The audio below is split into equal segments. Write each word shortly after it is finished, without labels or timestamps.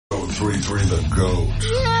1033 The GOAT.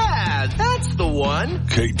 Yeah, that's the one.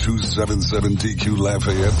 K277DQ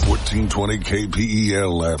Lafayette, 1420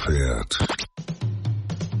 KPEL Lafayette.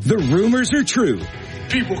 The rumors are true.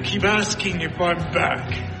 People keep asking if I'm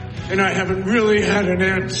back, and I haven't really had an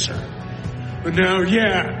answer. But now,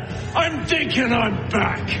 yeah, I'm thinking I'm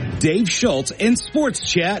back. Dave Schultz and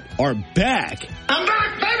SportsChat are back. I'm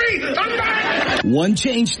back, baby! I'm back! One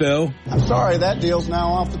change, though. I'm sorry, that deal's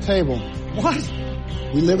now off the table. What?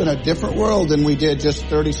 We live in a different world than we did just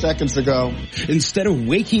 30 seconds ago. Instead of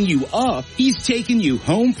waking you up, he's taking you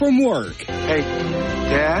home from work. Hey,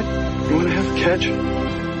 Dad, you want to have a catch?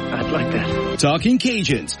 I'd like that. Talking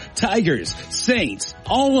Cajuns, Tigers, Saints,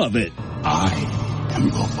 all of it. I am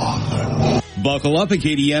your father. Buckle up,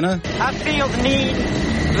 Acadiana. I feel the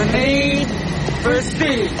need for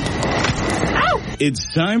speed. Ow!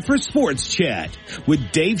 It's time for Sports Chat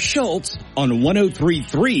with Dave Schultz on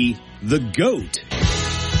 103.3 The GOAT.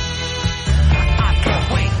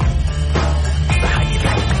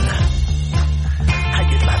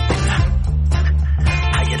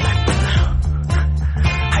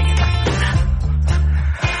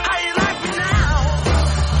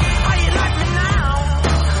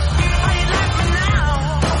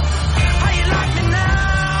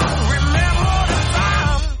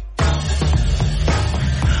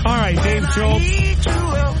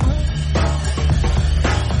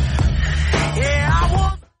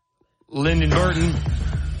 Lyndon Burton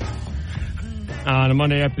on a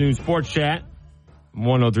Monday afternoon Sports Chat,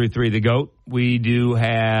 103.3 The GOAT. We do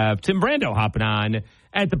have Tim Brando hopping on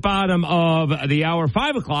at the bottom of the hour.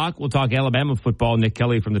 5 o'clock, we'll talk Alabama football. Nick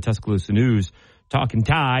Kelly from the Tuscaloosa News talking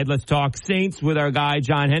Tide. Let's talk Saints with our guy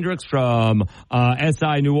John Hendricks from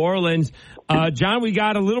SI New Orleans. John, we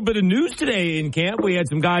got a little bit of news today in camp. We had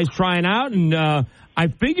some guys trying out, and I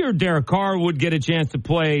figured Derek Carr would get a chance to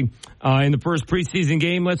play in the first preseason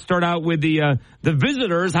game. Let's start out with the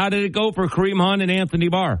visitors. How did it go for Kareem Hunt and Anthony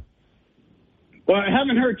Barr? Well, I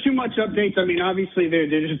haven't heard too much updates. I mean, obviously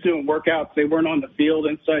they're just doing workouts. They weren't on the field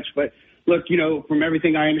and such. But look, from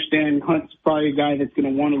everything I understand, Hunt's probably a guy that's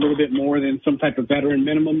going to want a little bit more than some type of veteran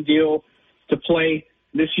minimum deal to play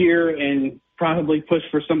this year and probably push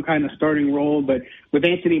for some kind of starting role. But with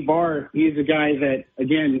Anthony Barr, he's a guy that,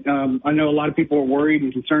 again, I know a lot of people are worried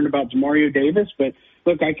and concerned about Demario Davis. But,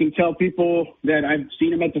 look, I can tell people that I've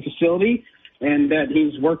seen him at the facility and that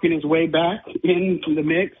he's working his way back into the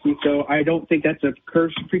mix. And so I don't think that's a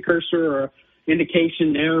precursor or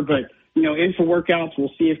indication there. But, in for workouts,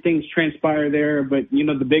 we'll see if things transpire there. But,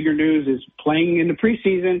 the bigger news is playing in the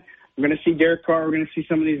preseason. We're going to see Derek Carr. We're going to see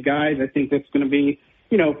some of these guys. I think that's going to be,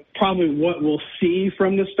 probably what we'll see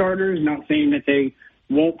from the starters. Not saying that they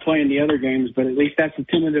won't play in the other games, but at least that's a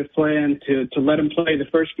tentative plan to let them play the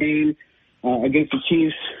first game against the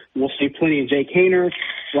Chiefs. We'll see plenty of Jake Haener,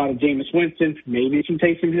 a lot of Jameis Winston, maybe some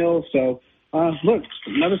Taysom Hill. So, look,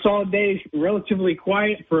 another solid day, relatively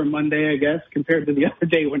quiet for a Monday, I guess, compared to the other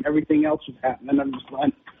day when everything else was happening. I'm just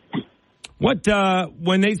glad. What,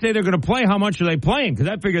 when they say they're going to play, how much are they playing? Because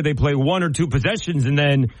I figured they play one or two possessions and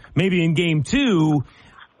then maybe in game two,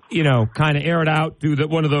 kind of air it out through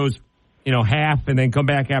one of those, half and then come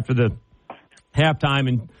back after the halftime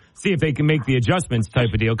and see if they can make the adjustments type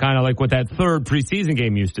of deal, kind of like what that third preseason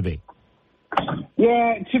game used to be.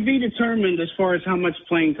 Yeah, to be determined as far as how much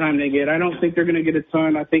playing time they get. I don't think they're going to get a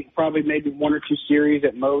ton. I think probably maybe one or two series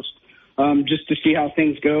at most, just to see how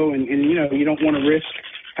things go. And you don't want to risk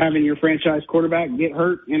having your franchise quarterback get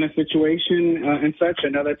hurt in a situation and such. I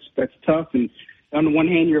know that's tough. And on the one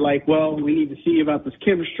hand, you're like, well, we need to see about this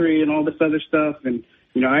chemistry and all this other stuff. And,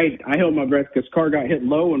 I held my breath because Carr got hit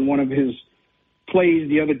low in one of his plays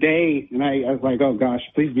the other day. And I was like, oh, gosh,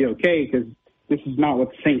 please be okay, because this is not what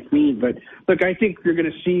the Saints need. But, look, I think you're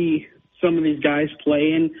going to see some of these guys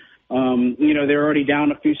playing. They're already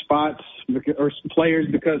down a few spots or players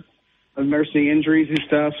because of nursing injuries and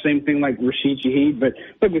stuff. Same thing like Rashid Shaheed. But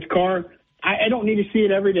look, with Carr, I don't need to see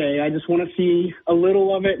it every day. I just want to see a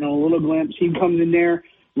little of it and a little glimpse. He comes in there,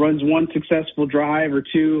 runs one successful drive or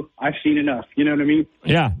two. I've seen enough. You know what I mean?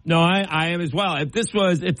 Yeah. No, I am as well. If this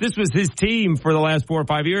was his team for the last 4 or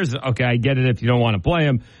 5 years, okay, I get it if you don't want to play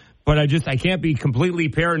him. But I can't be completely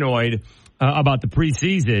paranoid about the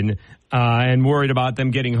preseason and worried about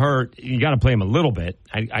them getting hurt. You got to play him a little bit.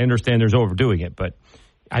 I understand there's overdoing it, but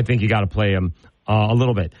I think you got to play him a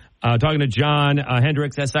little bit. Talking to John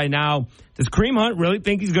Hendricks, SI Now. Does Kareem Hunt really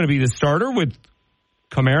think he's going to be the starter with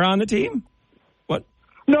Kamara on the team? What?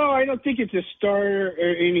 No, I don't think it's a starter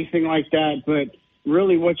or anything like that. But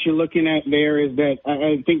really what you're looking at there is that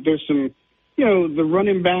I think there's some, the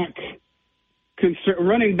running back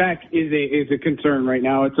running back is a concern right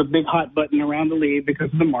now. It's a big hot button around the league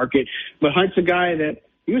because of the market. But Hunt's a guy that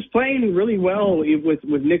he was playing really well with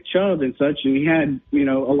Nick Chubb and such, and he had,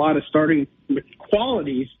 a lot of starting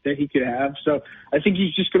qualities that he could have. So I think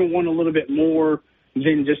he's just going to want a little bit more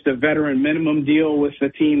than just a veteran minimum deal with the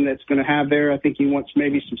team that's going to have there. I think he wants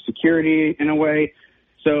maybe some security in a way.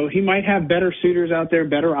 So he might have better suitors out there,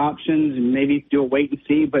 better options, and maybe do a wait and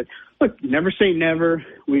see. But look, never say never.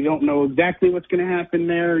 We don't know exactly what's going to happen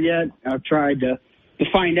there yet. I've tried to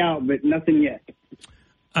find out, but nothing yet.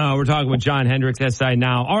 We're talking with John Hendricks, SI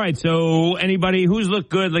Now. All right, so anybody who's looked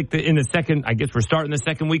good, in the second, I guess we're starting the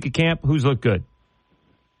second week of camp, who's looked good?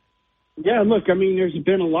 Yeah, look, there's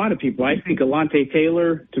been a lot of people. I think Alante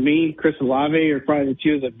Taylor, to me, Chris Olave are probably the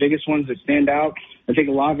two of the biggest ones that stand out. I think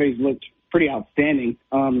Olave's looked pretty outstanding.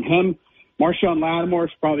 Marshawn Lattimore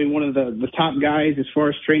is probably one of the top guys as far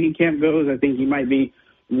as training camp goes. I think he might be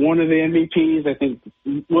one of the MVPs. I think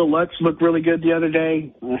Will Lutz looked really good the other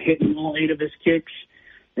day, hitting all 8 of his kicks.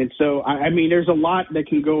 And so, there's a lot that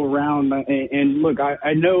can go around. And look,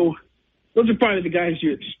 I know those are probably the guys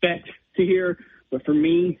you expect to hear. But for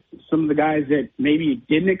me, some of the guys that maybe you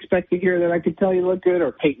didn't expect to hear that I could tell you look good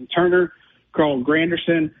are Peyton Turner, Carl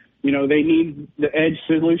Granderson. They need the edge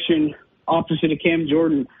solution opposite of Cam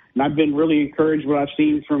Jordan. And I've been really encouraged what I've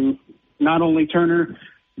seen from not only Turner,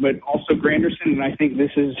 but also Granderson. And I think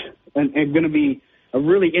this is going to be a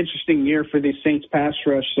really interesting year for the Saints pass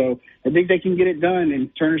rush. So I think they can get it done. And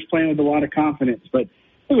Turner's playing with a lot of confidence. But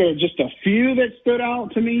there are just a few that stood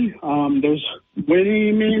out to me. There's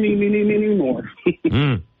many more.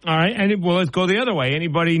 All right. And let's go the other way.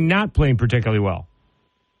 Anybody not playing particularly well?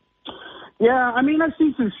 Yeah, I've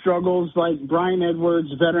seen some struggles, like Brian Edwards,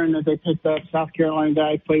 veteran that they picked up, South Carolina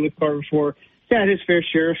guy, played with Carter before. He's had his fair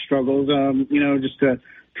share of struggles, just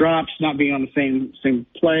drops, not being on the same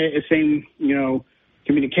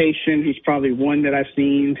communication. He's probably one that I've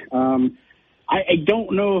seen. I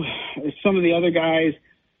don't know if some of the other guys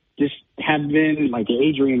just have been, like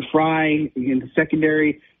Adrian Fry in the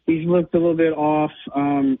secondary. He's looked a little bit off.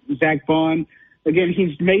 Zach Vaughn. Again,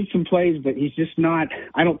 he's made some plays, but he's just not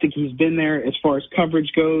 – I don't think he's been there as far as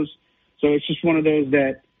coverage goes. So it's just one of those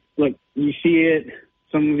that, look, you see it.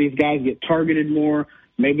 Some of these guys get targeted more.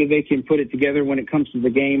 Maybe they can put it together when it comes to the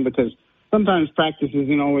game, because sometimes practice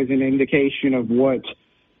isn't always an indication of what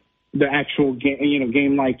the actual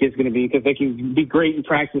game like is going to be, because they can be great in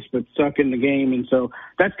practice but suck in the game. And so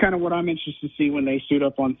that's kind of what I'm interested to see when they suit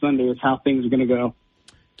up on Sunday, is how things are going to go.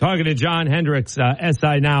 Talking to John Hendricks,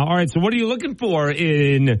 SI Now. All right, so what are you looking for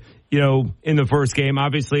in the first game?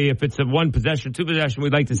 Obviously, if it's a 1 possession, 2 possession,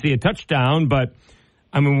 we'd like to see a touchdown, but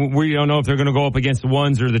we don't know if they're going to go up against the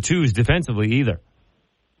 1s or the 2s defensively either.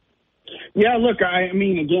 Yeah, look,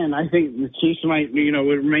 again, I think the Chiefs might, it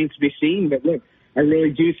remains to be seen, but look, I really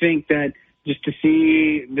do think that just to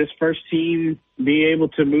see this first team be able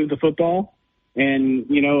to move the football, and,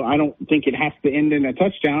 I don't think it has to end in a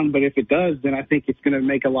touchdown, but if it does, then I think it's going to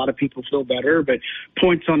make a lot of people feel better. But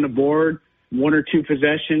points on the board, 1 or 2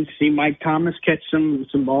 possessions, see Mike Thomas catch some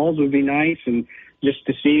balls would be nice, and just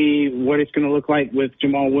to see what it's going to look like with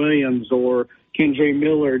Jamal Williams or Kendre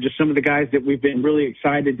Miller, just some of the guys that we've been really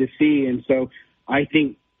excited to see. And so I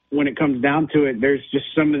think when it comes down to it, there's just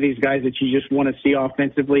some of these guys that you just want to see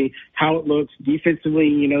offensively, how it looks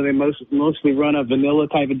defensively. They mostly run a vanilla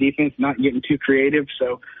type of defense, not getting too creative.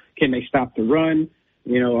 So can they stop the run?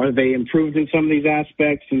 Are they improved in some of these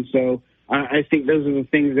aspects? And so I think those are the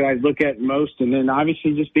things that I look at most. And then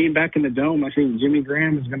obviously just being back in the Dome, I think Jimmy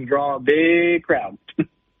Graham is going to draw a big crowd.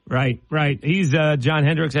 Right. He's John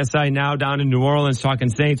Hendricks, SI Now, down in New Orleans, talking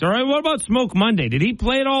Saints. All right, what about Smoke Monday? Did he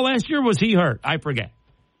play at all last year, or was he hurt? I forget.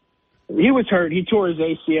 He was hurt. He tore his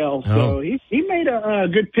ACL. So he made a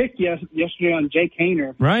good pick yesterday on Jake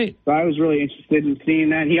Hayner. Right. So I was really interested in seeing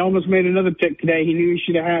that. He almost made another pick today. He knew he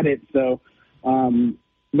should have had it. So,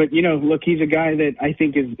 but, look, he's a guy that I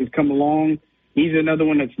think has come along. He's another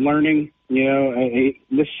one that's learning.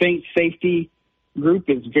 The Saints safety group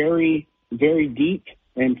is very, very deep.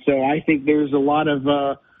 And so I think there's a lot of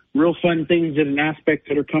real fun things and aspects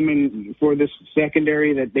that are coming for this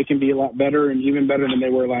secondary that they can be a lot better and even better than they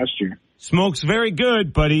were last year. Smoke's very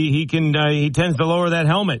good, but he tends to lower that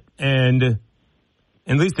helmet, and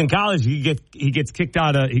at least in college he gets kicked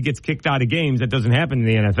out of games. That doesn't happen in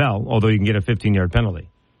the NFL, although you can get a 15-yard penalty.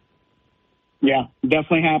 Yeah,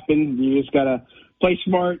 definitely happens. You just gotta play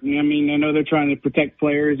smart. I know they're trying to protect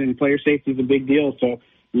players, and player safety is a big deal. So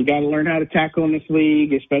you got to learn how to tackle in this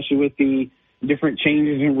league, especially with the different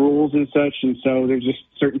changes in rules and such. And so there's just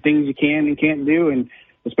certain things you can and can't do. And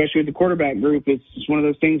especially with the quarterback group, it's just one of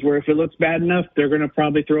those things where if it looks bad enough, they're going to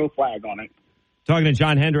probably throw a flag on it. Talking to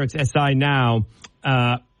John Hendricks, SI Now.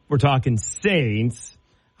 We're talking Saints.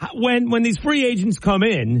 When these free agents come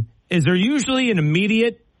in, is there usually an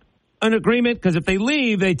immediate agreement? Because if they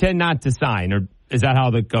leave, they tend not to sign. Or is that how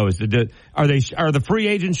that goes? Are the free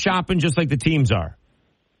agents shopping just like the teams are?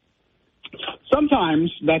 Sometimes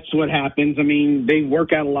that's what happens. I mean, they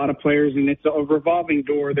work out a lot of players, and it's a revolving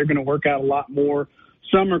door. They're going to work out a lot more.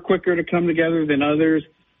 Some are quicker to come together than others.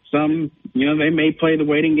 Some, they may play the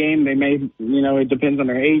waiting game. They may, it depends on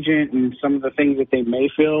their agent and some of the things that they may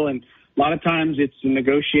feel. And a lot of times it's a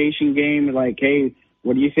negotiation game, like, hey,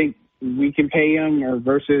 what do you think we can pay him? Or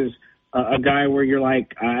versus a guy where you're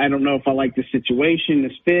like, I don't know if I like the situation,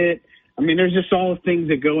 this fit. I mean, there's just all the things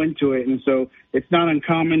that go into it. And so it's not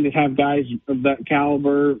uncommon to have guys of that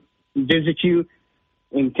caliber visit you.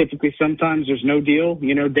 And typically sometimes there's no deal.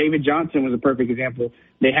 David Johnson was a perfect example.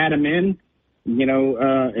 They had him in,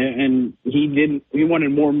 and he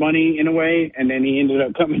wanted more money in a way. And then he ended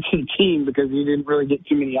up coming to the team because he didn't really get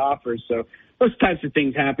too many offers. So those types of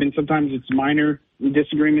things happen. Sometimes it's minor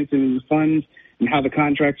disagreements in the funds and how the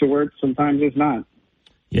contracts are worked. Sometimes it's not.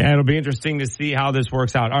 Yeah, it'll be interesting to see how this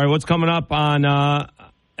works out. All right, what's coming up on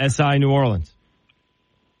SI New Orleans?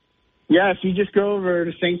 Yeah, if you just go over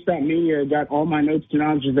to Saints.media, I got all my notes and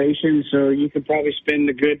observations, so you could probably spend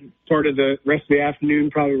a good part of the rest of the afternoon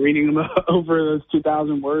probably reading them over those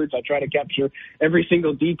 2,000 words. I try to capture every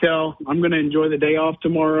single detail. I'm going to enjoy the day off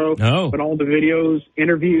tomorrow, but all the videos,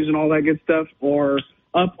 interviews, and all that good stuff are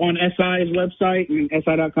up on SI's website and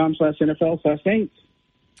si.com/NFL/Saints.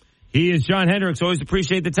 He is John Hendricks. Always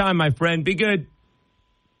appreciate the time, my friend. Be good.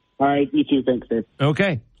 All right, you too. Thanks, Dave.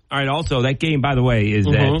 Okay. All right, also, that game, by the way, is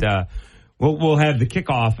that we'll have the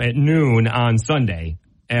kickoff at noon on Sunday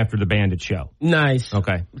after the Bandit show. Nice.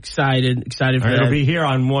 Okay. Excited for that. It'll be here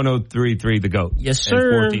on 103.3 The GOAT. Yes, sir.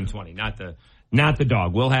 1420, not the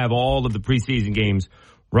dog. We'll have all of the preseason games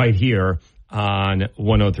right here on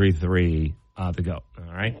 103.3 The GOAT.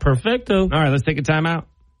 All right? Perfecto. All right, let's take a timeout.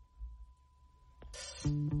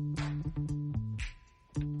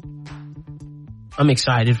 I'm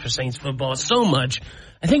excited for Saints football so much.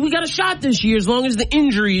 I think we got a shot this year as long as the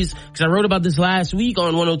injuries, because I wrote about this last week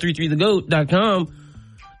on 1033thegoat.com,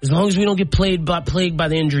 as long as we don't get plagued by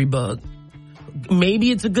the injury bug.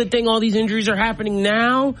 Maybe it's a good thing all these injuries are happening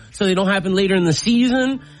now so they don't happen later in the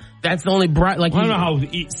season. That's the only bright, I don't know how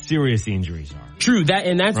serious the injuries are. True,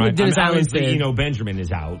 that's what Dennis Allen said. Benjamin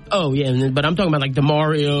is out. Oh, yeah, but I'm talking about like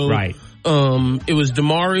DeMario. Right. It was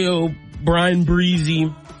DeMario, Brian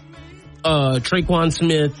Breezy, Traquan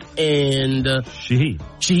Smith, and Shaheed.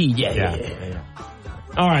 Yeah.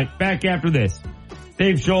 All right, back after this.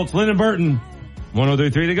 Dave Schultz, Lyndon Burton,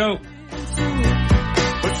 103.3 The GOAT.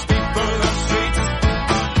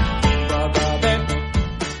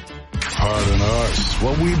 Pardon us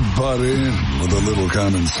while we butt in with a little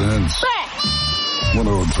common sense.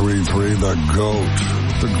 103.3 The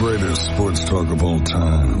GOAT, the greatest sports talk of all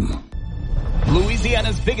time.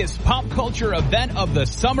 Louisiana's biggest pop culture event of the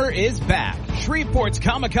summer is back. Shreveport's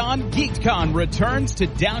Comic-Con GeekCon returns to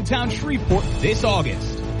downtown Shreveport this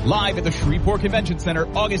August. Live at the Shreveport Convention Center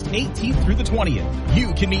August 18th through the 20th.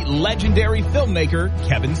 You can meet legendary filmmaker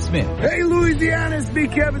Kevin Smith. Hey Louisiana, it's me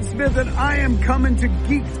Kevin Smith and I am coming to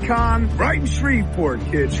GeekCon right in Shreveport,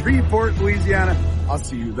 kids. Shreveport, Louisiana. I'll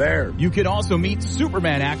see you there. You can also meet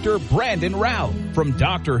Superman actor Brandon Routh. From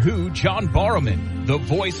Doctor Who, John Barrowman. The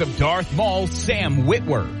voice of Darth Maul, Sam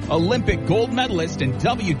Witwer. Olympic gold medalist and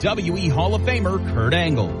WWE Hall of Famer Kurt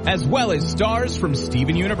Angle. As well as stars from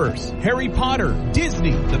Steven Universe, Harry Potter,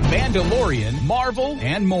 Disney, The Mandalorian, Marvel,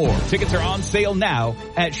 and more. Tickets are on sale now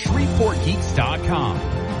at ShreveportGeeks.com.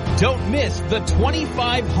 Don't miss the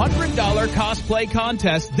 $2,500 cosplay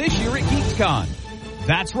contest this year at GeeksCon.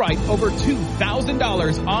 That's right, over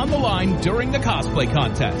 $2,000 on the line during the cosplay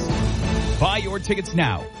contest. Buy your tickets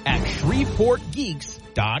now at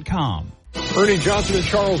ShreveportGeeks.com. Ernie Johnson and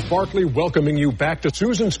Charles Barkley welcoming you back to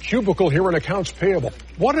Susan's Cubicle here in Accounts Payable.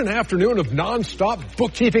 What an afternoon of nonstop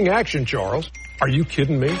bookkeeping action, Charles. Are you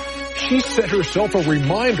kidding me? She set herself a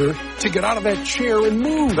reminder to get out of that chair and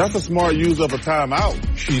move. That's a smart use of a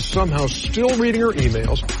timeout. She's somehow still reading her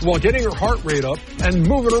emails while getting her heart rate up and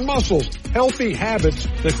moving her muscles. Healthy habits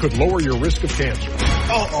that could lower your risk of cancer.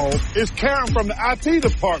 Uh-oh, it's Karen from the IT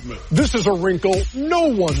department. This is a wrinkle no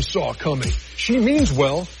one saw coming. She means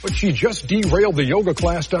well, but she just derailed the yoga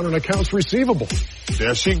class down in accounts receivable.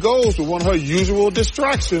 There she goes with one of her usual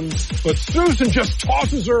distractions. But Susan just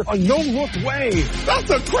tosses her a no-look wave. That's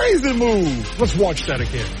a crazy move. Let's watch that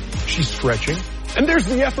again. She's stretching, and there's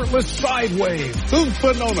the effortless side wave. Susan's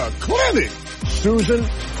putting on a clinic. Susan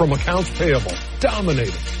from Accounts Payable.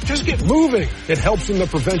 dominating. Just get moving. It helps in the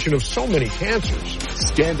prevention of so many cancers.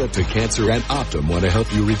 Stand Up to Cancer and Optum want to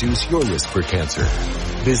help you reduce your risk for cancer.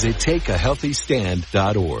 Visit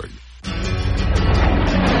takeahealthystand.org.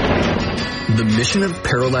 The mission of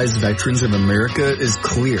Paralyzed Veterans of America is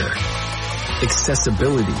clear.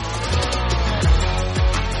 Accessibility.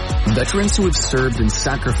 Veterans who have served and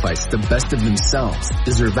sacrificed the best of themselves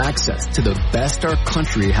deserve access to the best our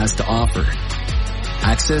country has to offer.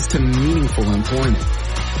 Access to meaningful employment.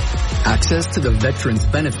 Access to the veterans'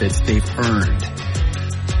 benefits they've earned.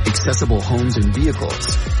 Accessible homes and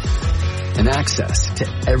vehicles. And access to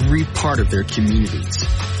every part of their communities.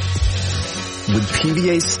 With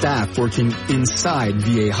PVA staff working inside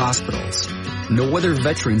VA hospitals, no other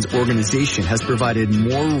veterans organization has provided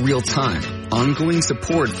more real-time, ongoing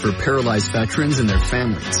support for paralyzed veterans and their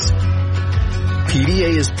families.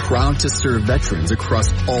 PVA is proud to serve veterans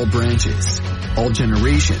across all branches, all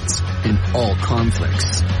generations, and all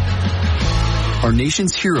conflicts. Our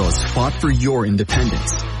nation's heroes fought for your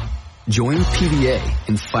independence. Join PVA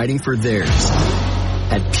in fighting for theirs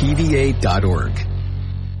at PVA.org.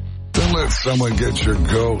 Don't let someone get your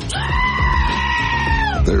goat.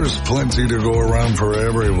 There's plenty to go around for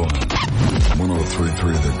everyone. 103.3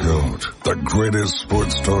 The GOAT, the greatest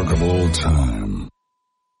sports talk of all time.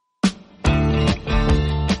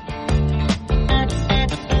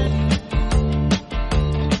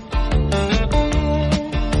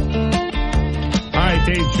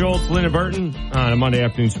 Dave Schultz, Linda Burton on a Monday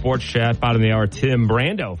afternoon sports chat. Bottom of the hour, Tim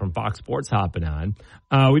Brando from Fox Sports hopping on.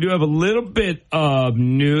 We do have a little bit of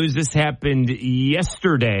news. This happened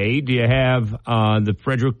yesterday. Do you have the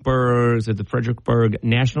Fredericksburg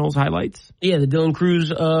Nationals highlights? Yeah, the Dylan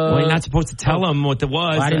Cruz. Well, you're not supposed to tell them what it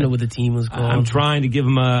was. I didn't know what the team was called. I'm trying to give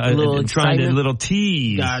them a little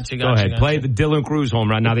tease. Gotcha. Go ahead, play the Dylan Cruz home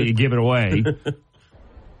run now that you give it away.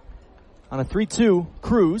 On a 3-2,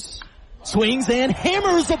 Cruz swings and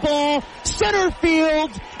hammers the ball, center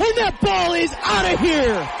field, and that ball is out of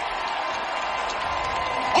here.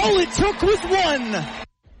 All it took was one.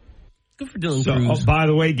 Good for Dylan Cruz. Oh, by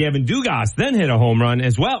the way, Gavin Dugas then hit a home run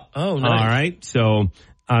as well. Oh, nice. All right, so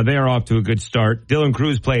they are off to a good start. Dylan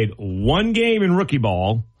Cruz played one game in rookie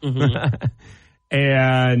ball,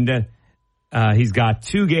 and he's got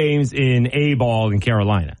 2 games in A ball in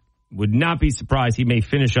Carolina. Would not be surprised he may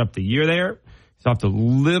finish up the year there. He's off to a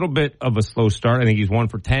little bit of a slow start. I think he's 1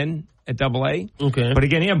 for 10 at AA. Okay. But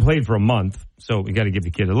again, he hasn't played for a month, so we got to give the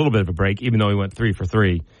kid a little bit of a break, even though he went 3 for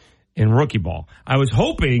 3 in rookie ball. I was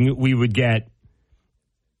hoping we would get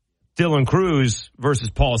Dylan Cruz versus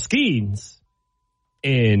Paul Skeens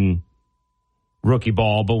in rookie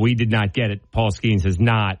ball, but we did not get it. Paul Skeens has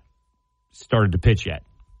not started to pitch yet.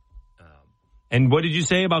 And what did you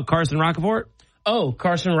say about Carson Roccaforte? Oh,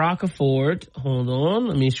 Carson Roccaforte. Hold on.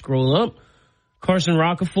 Let me scroll up. Carson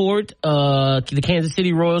Roccaforte, the Kansas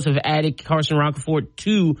City Royals have added Carson Roccaforte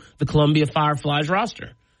to the Columbia Fireflies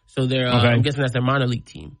roster. So they're, I'm guessing that's their minor league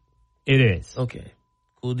team. It is. Okay.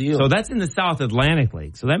 Cool deal. So that's in the South Atlantic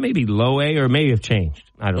League. So that may be low A or may have changed.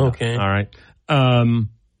 I don't know. Okay. All right. All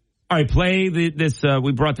right. Play this.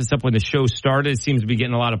 We brought this up when the show started. It seems to be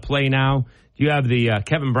getting a lot of play now. Do you have the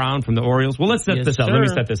Kevin Brown from the Orioles? Well, let's set this up. Sir. Let me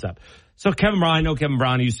set this up. So Kevin Brown, I know Kevin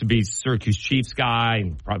Brown. He used to be Syracuse Chiefs guy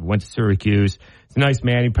and probably went to Syracuse. He's a nice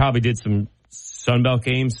man. He probably did some Sunbelt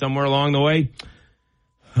games somewhere along the way.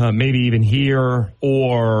 Maybe even here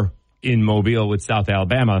or in Mobile with South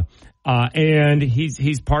Alabama. And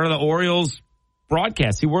he's part of the Orioles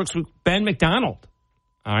broadcast. He works with Ben McDonald.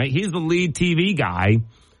 All right. He's the lead TV guy.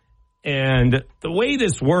 And the way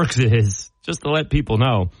this works is, just to let people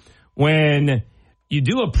know, when you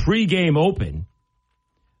do a pregame open,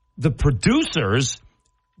 the producer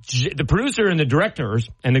and the directors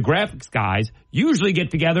and the graphics guys usually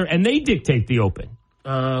get together and they dictate the open.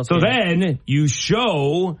 Okay. So then you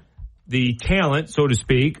show the talent, so to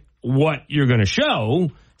speak, what you're going to show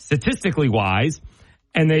statistically wise,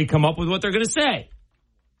 and they come up with what they're going to say.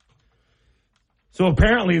 So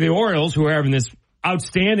apparently the Orioles, who are having this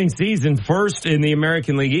outstanding season, first in the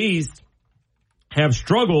American League East, have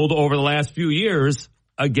struggled over the last few years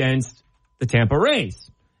against the Tampa Rays.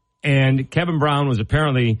 And Kevin Brown was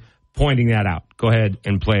apparently pointing that out. Go ahead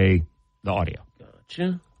and play the audio.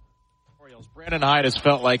 Gotcha. Brandon Hyde has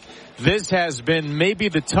felt like this has been maybe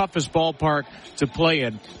the toughest ballpark to play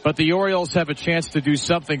in, but the Orioles have a chance to do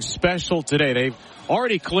something special today. They've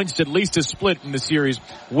already clinched at least a split in the series,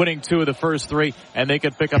 winning 2 of the first 3, and they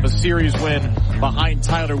could pick up a series win behind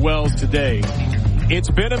Tyler Wells today. It's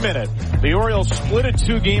been a minute. The Orioles split a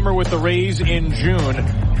 2-gamer with the Rays in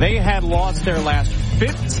June. They had lost their last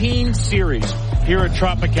 15 series here at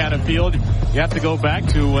Tropicana Field. You have to go back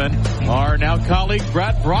to when our now colleague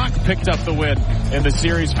Brad Brock picked up the win in the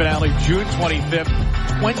series finale June 25th,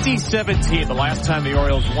 2017. The last time the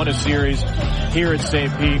Orioles won a series here at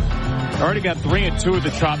St. Pete. Already got 3-2 at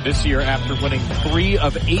the Trop this year after winning 3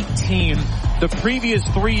 of 18 the previous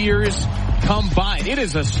 3 years combined. It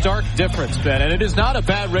is a stark difference, Ben, and it is not a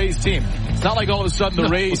bad Rays team. It's not like all of a sudden the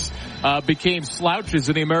Rays became slouches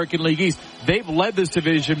in the American League East. They've led this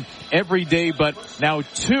division every day, but now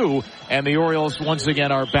 2, and the Orioles once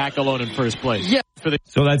again are back alone in first place. Yeah.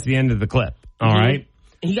 So that's the end of the clip. All right.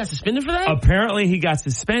 And he got suspended for that? Apparently he got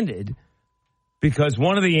suspended because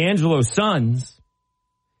one of the Angelo sons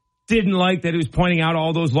didn't like that he was pointing out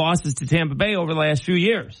all those losses to Tampa Bay over the last few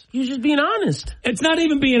years. He was just being honest. It's not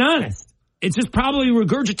even being honest. It's just probably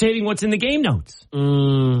regurgitating what's in the game notes.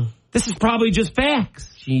 This is probably just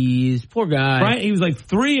facts. Jeez, poor guy. Right? He was like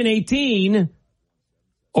 3-18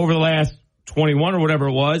 over the last 21 or whatever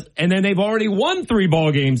it was, and then they've already won 3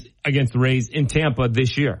 ball games against the Rays in Tampa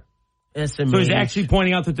this year. That's amazing. So he's actually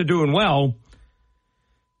pointing out that they're doing well.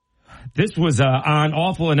 This was on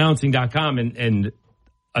awfulannouncing.com, and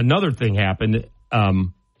another thing happened.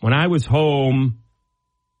 When I was home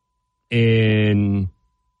in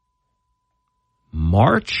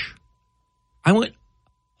March, I went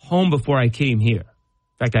home before I came here.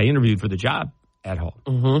 In fact, I interviewed for the job at home.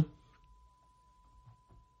 Mm-hmm.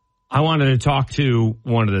 I wanted to talk to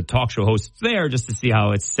one of the talk show hosts there just to see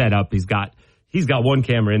how it's set up. He's got one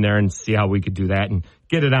camera in there and see how we could do that and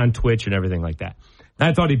get it on Twitch and everything like that. And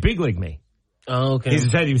I thought he big leagued me. Oh, okay. He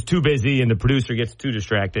said he was too busy and the producer gets too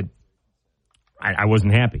distracted. I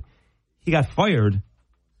wasn't happy. He got fired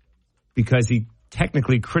because he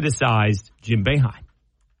technically criticized Jim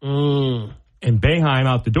Boeheim. And Boeheim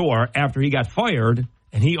out the door after he got fired,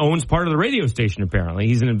 and he owns part of the radio station apparently.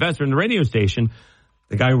 He's an investor in the radio station.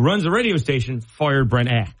 The guy who runs the radio station fired Brent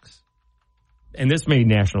Axe. And this made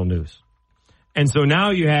national news. And so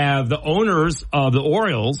now you have the owners of the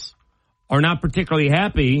Orioles are not particularly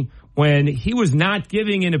happy when he was not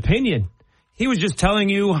giving an opinion. He was just telling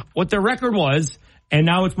you what their record was, and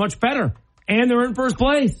now it's much better. And they're in first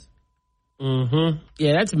place. Mm-hmm.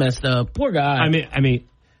 Yeah, that's messed up. Poor guy. I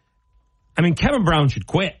mean, Kevin Brown should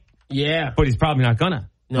quit. Yeah. But he's probably not gonna.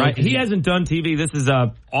 No, right? He hasn't done TV. This is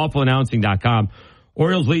awfulannouncing.com.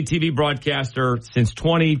 Orioles lead TV broadcaster since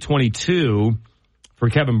 2022 for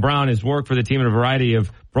Kevin Brown has worked for the team in a variety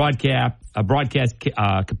of broadcast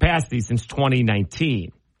capacity since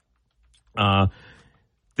 2019.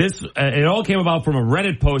 It all came about from a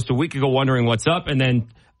Reddit post a week ago wondering what's up, and then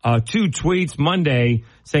 2 tweets Monday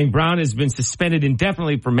saying Brown has been suspended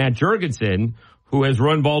indefinitely for Matt Jurgensen, who has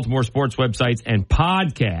run Baltimore sports websites and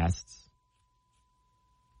podcasts.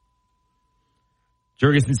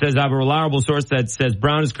 Jurgensen says, I have a reliable source that says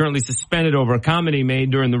Brown is currently suspended over a comment he made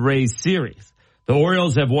during the Rays series. The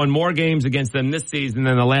Orioles have won more games against them this season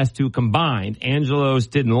than the last 2 combined. Angelos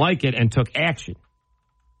didn't like it and took action.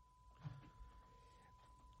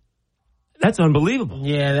 That's unbelievable.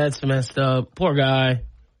 Yeah, that's messed up. Poor guy.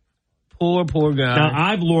 Poor guy. Now,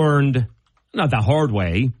 I've learned, not the hard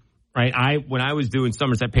way, right? When I was doing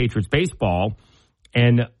Somerset Patriots baseball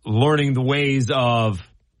and learning the ways of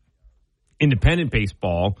independent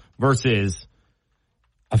baseball versus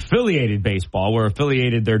affiliated baseball, where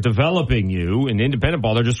affiliated, they're developing you, and independent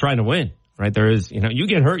ball, they're just trying to win, right? There is, you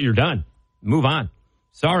get hurt, you're done. Move on.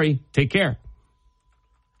 Sorry, take care.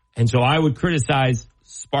 And so I would criticize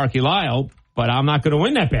Sparky Lyle, but I'm not going to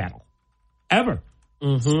win that battle. Ever.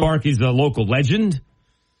 Mm-hmm. Sparky's a local legend,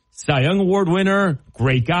 Cy Young Award winner,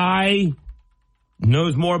 great guy,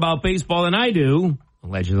 knows more about baseball than I do,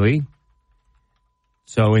 allegedly.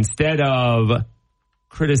 So instead of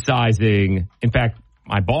criticizing, in fact,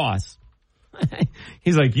 my boss,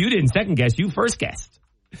 he's like, you didn't second guess, you first guessed.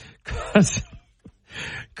 Because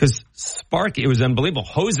Sparky, it was unbelievable.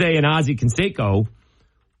 Jose and Ozzie Canseco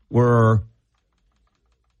were,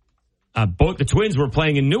 both the Twins were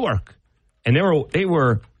playing in Newark. And I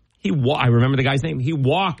remember the guy's name. He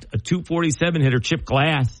walked a 247 hitter Chip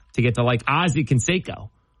Glass to get to like Ozzie Canseco.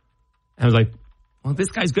 And I was like, well, this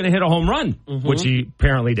guy's going to hit a home run, which he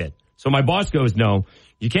apparently did. So my boss goes, no,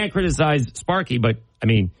 you can't criticize Sparky, but I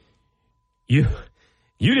mean, you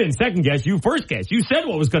didn't second guess, you first guess. You said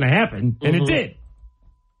what was going to happen, and it did.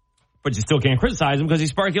 But you still can't criticize him because he's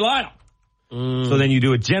Sparky Lyle. So then you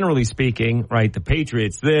do it generally speaking, right? The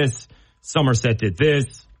Patriots this, Somerset did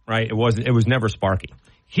this, right? It was never Sparky.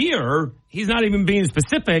 Here, he's not even being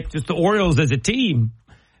specific, just the Orioles as a team.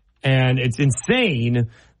 And it's insane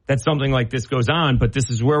that something like this goes on, but this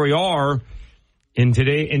is where we are in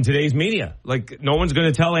today's media. Like, no one's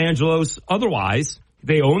going to tell Angelos otherwise.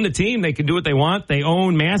 They own the team. They can do what they want. They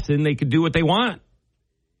own Masson. They can do what they want.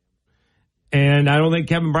 And I don't think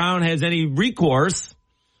Kevin Brown has any recourse.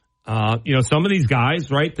 Some of these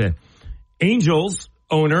guys, right? The Angels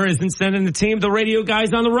owner isn't sending the team, the radio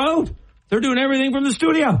guys on the road. They're doing everything from the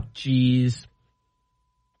studio. Jeez.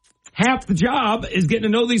 Half the job is getting to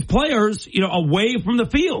know these players, away from the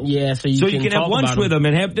field. Yeah, so you can have lunch with them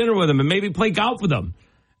and have dinner with them and maybe play golf with them.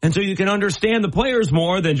 And so you can understand the players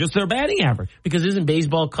more than just their batting average. Because isn't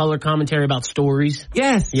baseball color commentary about stories?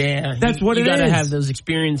 Yes. Yeah. That's what it is. You got to have those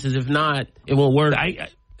experiences. If not, it won't work.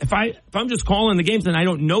 If I'm just calling the games and I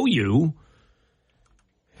don't know you,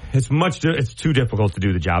 it's too difficult to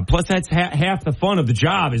do the job. Plus, that's half the fun of the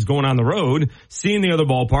job is going on the road, seeing the other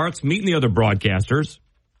ballparks, meeting the other broadcasters,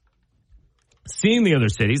 seeing the other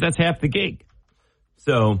cities. That's half the gig.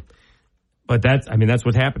 So, but that's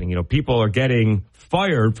what's happening. People are getting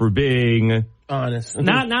fired for being honest,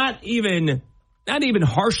 not even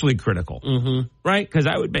harshly critical, right? Because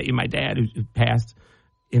I would bet you my dad who passed,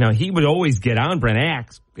 he would always get on Brent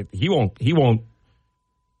Axe. He won't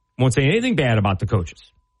say anything bad about the coaches.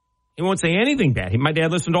 He won't say anything bad. My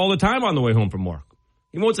dad listened all the time on the way home from work.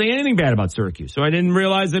 He won't say anything bad about Syracuse. So I didn't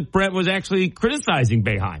realize that Brent was actually criticizing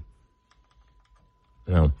Boeheim.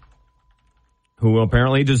 Who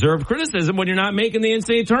apparently deserved criticism when you're not making the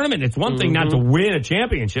NCAA tournament. It's one thing not to win a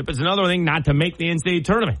championship. It's another thing not to make the NCAA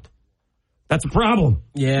tournament. That's a problem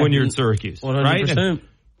when you're in Syracuse, 100%.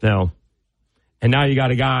 Right? And now you got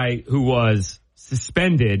a guy who was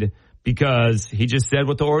suspended because he just said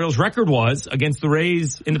what the Orioles' record was against the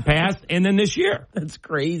Rays in the past and then this year. That's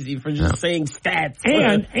crazy for just saying stats.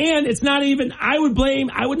 And it's not even, I would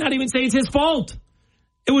not even say it's his fault.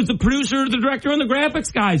 It was the producer, the director, and the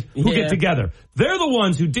graphics guys who get together. They're the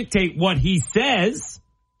ones who dictate what he says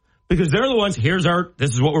because they're the ones,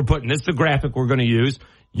 this is what we're putting, this is the graphic we're going to use.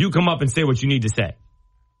 You come up and say what you need to say.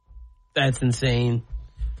 That's insane.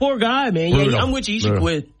 Poor guy, man. Brutal. Yeah, I'm with you. He should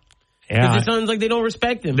quit. Because it sounds like they don't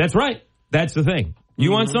respect him. That's right. That's the thing.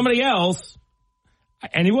 You want somebody else,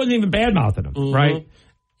 and he wasn't even bad-mouthing him, right?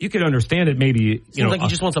 You could understand it maybe, Seems like he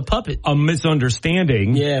just wants a puppet. A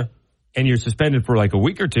misunderstanding. Yeah. And you're suspended for like a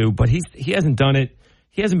week or two, but he hasn't done it.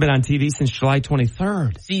 He hasn't been on TV since July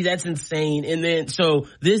 23rd. See, that's insane. And then, so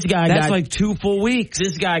this guy That's like 2 full weeks.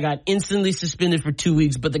 This guy got instantly suspended for 2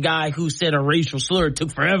 weeks, but the guy who said a racial slur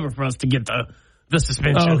took forever for us to get the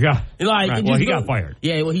suspension. Oh, God. Like, Well, he got fired.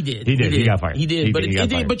 Yeah, well, he did. He got fired. He did.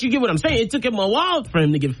 But you get what I'm saying. It took him a while for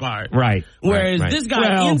him to get fired. Right. Whereas this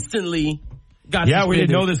guy instantly got suspended. We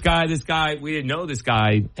didn't know we didn't know this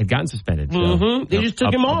guy had gotten suspended. So, they just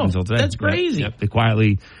took him off. That's crazy. They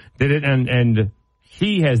quietly did it, and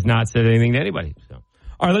he has not said anything to anybody. So,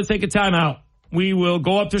 all right, let's take a timeout. We will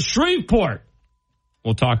go up to Shreveport.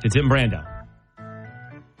 We'll talk to Tim Brando.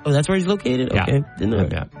 Oh, that's where he's located? Yeah. Okay. Didn't know.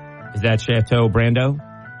 Yeah. Is that Chateau Brando?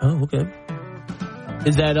 Oh, okay.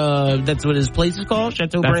 Is that's what his place is called?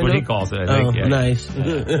 Chateau Brando? That's what he calls it, I think. Oh, nice.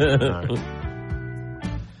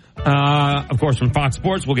 Of course, from Fox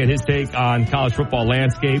Sports, we'll get his take on college football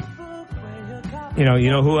landscape. You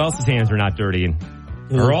know who else's hands are not dirty and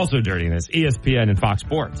are also dirty in this? ESPN and Fox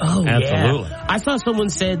Sports. Oh, absolutely. Yeah. I saw someone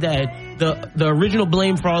said that the original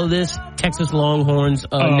blame for all of this, Texas Longhorns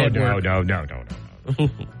network. No.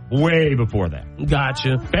 Way before that.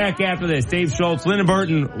 Gotcha. Back after this, Dave Schultz, Lyndon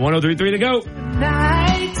Burton, 103.3 The GOAT.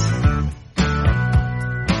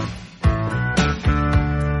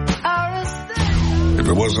 If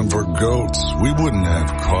it wasn't for goats, we wouldn't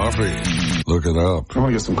have coffee. Look it up. I want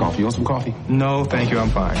to get some coffee. You want some coffee? No, thank you. I'm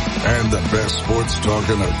fine. And the best sports talk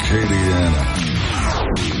in Acadiana.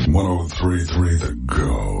 103.3 The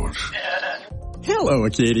GOAT. Hello,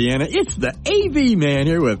 Acadiana. It's the AV man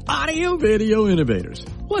here with Audio Video Innovators.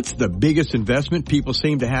 What's the biggest investment people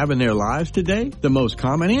seem to have in their lives today? The most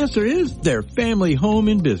common answer is their family home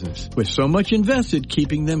and business. With so much invested,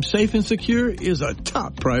 keeping them safe and secure is a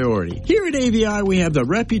top priority. Here at AVI, we have the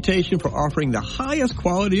reputation for offering the highest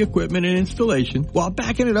quality equipment and installation while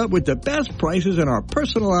backing it up with the best prices and our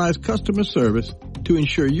personalized customer service to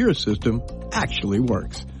ensure your system actually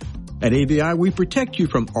works. At AVI, we protect you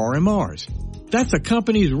from RMRs. That's a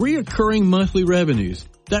company's reoccurring monthly revenues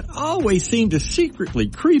that always seem to secretly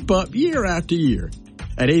creep up year after year.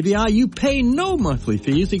 At AVI, you pay no monthly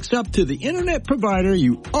fees except to the internet provider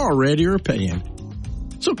you already are paying.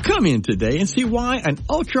 So come in today and see why an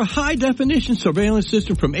ultra-high-definition surveillance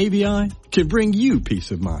system from AVI can bring you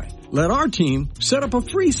peace of mind. Let our team set up a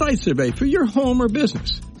free site survey for your home or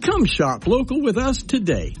business. Come shop local with us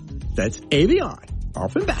today. That's AVI,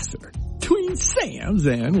 off Ambassador. Twing! between Sam's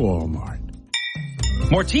and Walmart.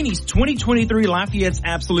 Martini's 2023 Lafayette's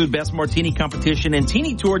Absolute Best Martini Competition and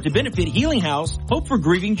Teenie Tour to benefit Healing House, Hope for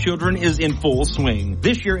Grieving Children is in full swing.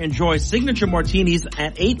 This year, enjoy signature martinis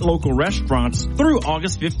at 8 local restaurants through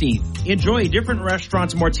August 15th. Enjoy a different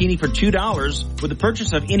restaurant's martini for $2 with the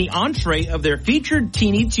purchase of any entree of their featured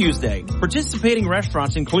Teenie Tuesday. Participating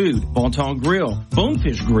restaurants include Bonton Grill,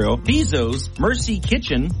 Bonefish Grill, Pizzo's, Mercy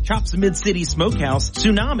Kitchen, Chops Mid-City Smokehouse,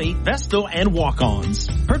 Tsunami, Vestal, and Walk-Ons.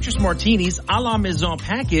 Purchase martinis a la Maison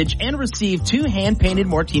package and receive 2 hand-painted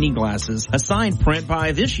martini glasses, a signed print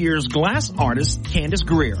by this year's glass artist Candace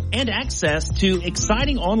Greer, and access to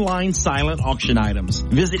exciting online silent auction items.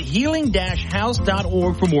 Visit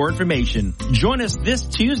healing-house.org for more information. Join us this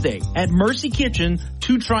Tuesday at Mercy Kitchen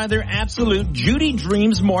to try their Absolute Judy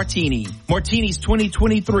Dreams Martini. Martinis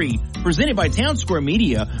 2023, presented by Town Square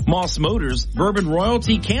Media, Moss Motors, Bourbon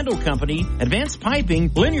Royalty Candle Company, Advanced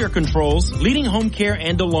Piping, Linear Controls, Leading Home Care,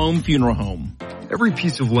 and Delome Funeral Home. Every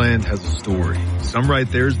piece of land has a story. Some right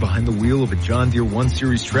there is behind the wheel of a John Deere 1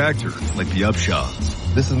 Series tractor, like the Upshaws.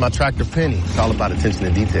 This is my tractor Penny. It's all about attention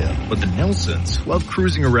to detail. But the Nelsons love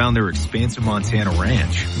cruising around their expansive Montana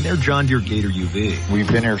ranch in their John Deere Gator UV. We've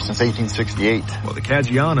been here since 1868. While the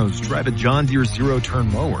Cajuns drive a John Deere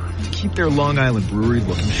zero-turn mower to keep their Long Island brewery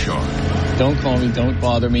looking sharp. Don't call me, don't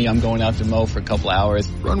bother me. I'm going out to mow for a couple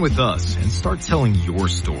hours. Run with us and start telling your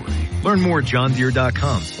story. Learn more at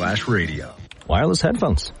johndeere.com/radio. Wireless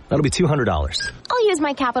headphones. That'll be $200. I'll use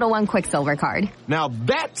my Capital One Quicksilver card. Now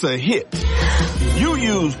that's a hit. You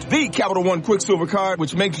used the Capital One Quicksilver card,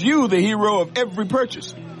 which makes you the hero of every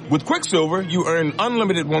purchase. With Quicksilver, you earn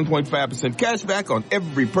unlimited 1.5% cash back on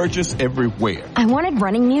every purchase everywhere. I wanted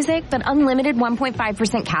running music, but unlimited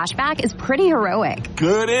 1.5% cash back is pretty heroic.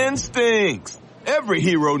 Good instincts. Every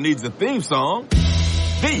hero needs a theme song.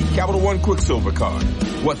 The Capital One Quicksilver card.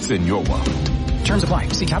 What's in your wallet? Terms apply.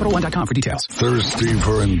 See CapitalOne.com for details. Thirsty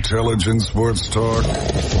for intelligent sports talk?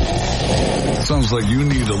 Sounds like you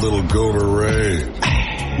need a little Gatorade.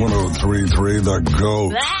 103.3 The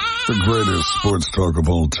GOAT. The greatest sports talk of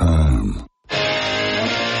all time. I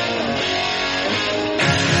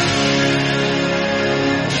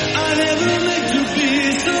never meant to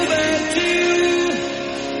be so bad to you.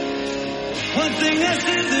 One thing I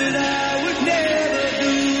said that I would never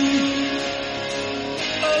do.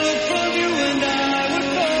 A look from you and I would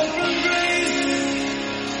fall from grace.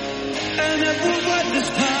 And that would wipe the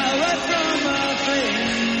smile right from my face.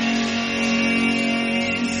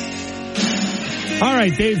 All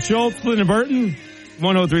right, Dave Schultz, Linda Burton,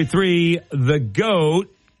 103.3 The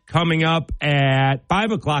GOAT. Coming up at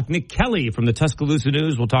 5 o'clock, Nick Kelly from the Tuscaloosa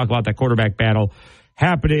News. We'll talk about that quarterback battle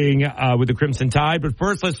happening with the Crimson Tide. But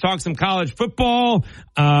first, let's talk some college football.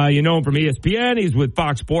 You know him from ESPN. He's with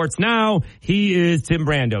Fox Sports now. He is Tim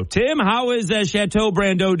Brando. Tim, how is Chateau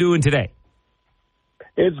Brando doing today?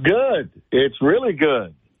 It's good. It's really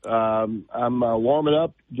good. I'm warming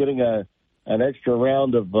up, getting an extra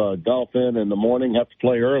round of golf in the morning. Have to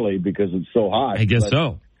play early because it's so hot. I guess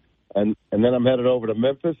so. And then I'm headed over to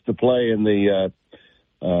Memphis to play in the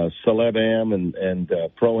Celeb Am and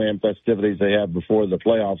Pro-Am festivities they have before the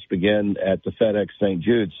playoffs begin at the FedEx St.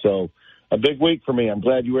 Jude. So a big week for me. I'm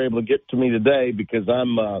glad you were able to get to me today because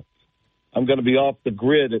I'm going to be off the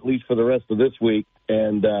grid at least for the rest of this week.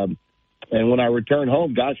 And when I return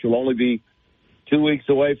home, gosh, you'll only be 2 weeks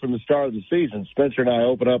away from the start of the season. Spencer and I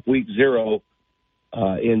open up week 0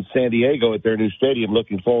 in San Diego at their new stadium.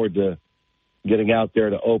 Looking forward to getting out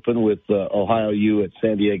there to open with Ohio U at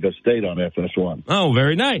San Diego State on FS1. Oh,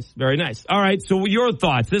 very nice. Very nice. All right, so your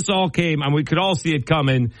thoughts. This all came, we could all see it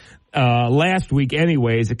coming last week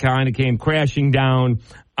anyways. It kind of came crashing down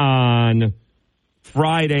on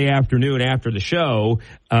Friday afternoon after the show.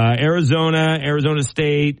 Arizona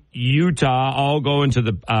State, Utah all going to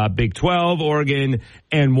the Big 12, Oregon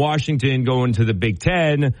and Washington going to the Big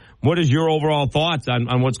 10. What is your overall thoughts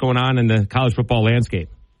on what's going on in the college football landscape?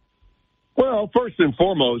 Well, first and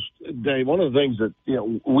foremost, Dave, one of the things that,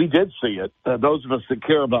 we did see it. Those of us that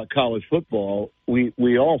care about college football,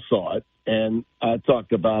 we all saw it. And I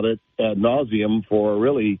talked about it ad nauseum for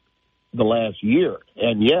really the last year.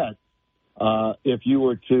 And yet, if you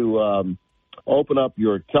were to open up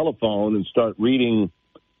your telephone and start reading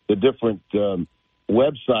the different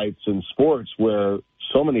websites in sports where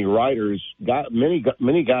so many writers,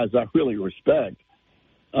 many guys I really respect,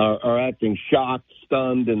 are acting shocked,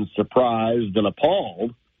 stunned, and surprised and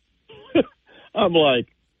appalled. I'm like,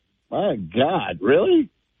 my God, really?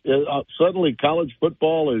 Suddenly, college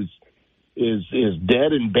football is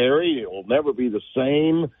dead and buried. It will never be the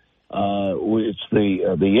same. It's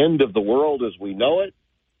the end of the world as we know it.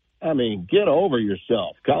 I mean, get over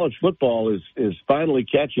yourself. College football is finally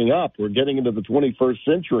catching up. We're getting into the 21st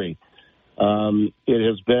century. It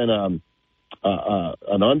has been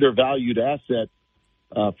an undervalued asset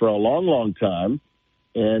for a long, long time,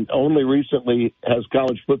 and only recently has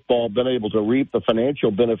college football been able to reap the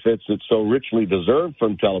financial benefits it so richly deserved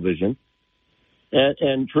from television.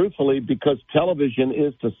 And truthfully, because television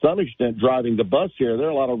is to some extent driving the bus here, there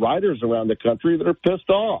are a lot of writers around the country that are pissed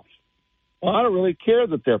off. Well, I don't really care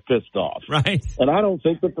that they're pissed off, right? And I don't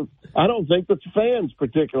think that the fans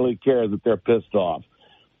particularly care that they're pissed off,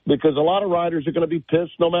 because a lot of writers are going to be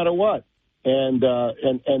pissed no matter what. And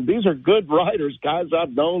these are good writers, guys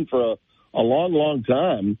I've known for a long, long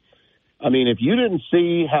time. I mean, if you didn't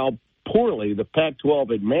see how poorly the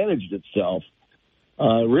Pac-12 had managed itself,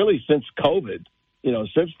 really since COVID,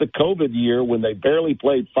 since the COVID year when they barely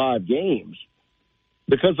played 5 games.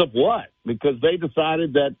 Because of what? Because they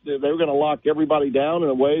decided that they were going to lock everybody down in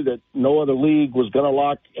a way that no other league was going to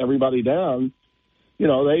lock everybody down.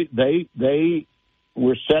 They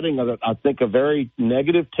were setting, I think, a very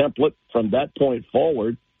negative template from that point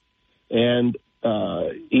forward. And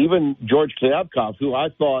even George Kliavkoff, who I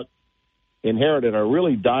thought inherited a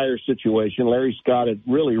really dire situation. Larry Scott had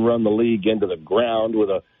really run the league into the ground with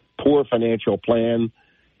a poor financial plan,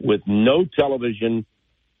 with no television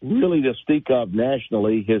really to speak of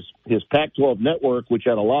nationally. His Pac-12 network, which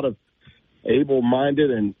had a lot of able-minded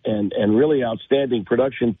and really outstanding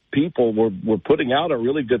production people, were putting out a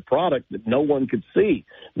really good product that no one could see.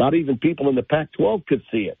 Not even people in the Pac-12 could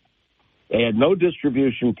see it. They had no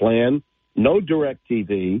distribution plan, no direct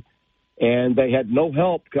TV, and they had no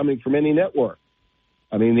help coming from any network.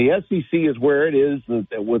 I mean, the SEC is where it is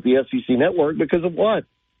with the SEC network because of what?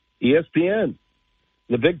 ESPN.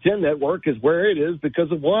 The Big Ten network is where it is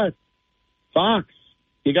because of what? Fox.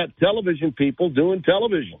 You got television people doing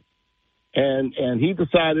television. And he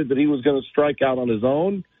decided that he was going to strike out on his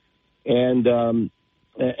own and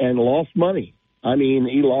lost money. I mean,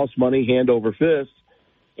 he lost money hand over fist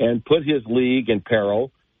and put his league in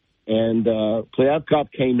peril. And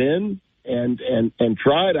Kliavkoff came in and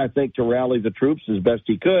tried, I think, to rally the troops as best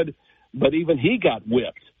he could. But even he got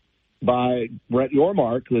whipped by Brett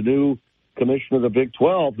Yormark, the new commissioner of the Big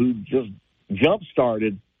 12, who just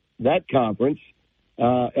jump-started that conference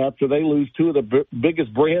after they lose 2 of the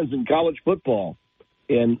biggest brands in college football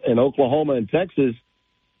in Oklahoma and Texas.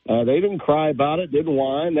 They didn't cry about it, didn't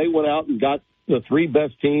whine. They went out and got the 3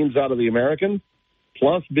 best teams out of the American,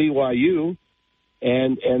 plus BYU,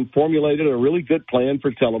 and formulated a really good plan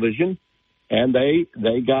for television. And they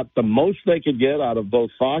got the most they could get out of both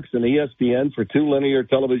Fox and ESPN for 2 linear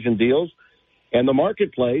television deals. And the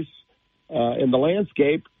marketplace in the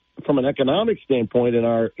landscape, from an economic standpoint, in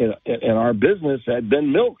our business, had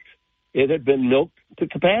been milked. It had been milked to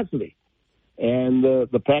capacity. And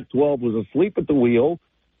the Pac-12 was asleep at the wheel,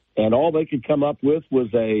 and all they could come up with was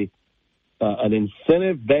an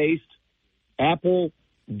incentive-based, Apple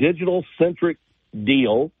digital-centric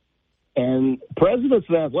deal. And presidents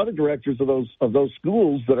and athletic directors of those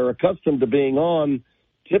schools that are accustomed to being on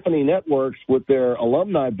Tiffany networks with their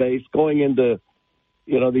alumni base going into,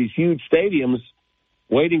 these huge stadiums,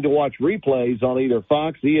 waiting to watch replays on either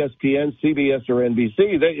Fox, ESPN, CBS, or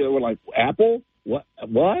NBC. They were like, Apple? What?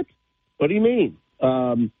 What do you mean?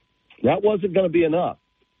 That wasn't going to be enough.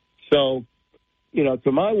 So,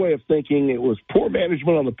 to my way of thinking, it was poor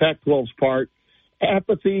management on the Pac-12's part,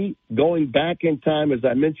 apathy going back in time, as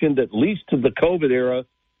I mentioned, at least to the COVID era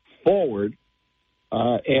forward,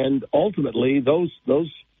 and ultimately those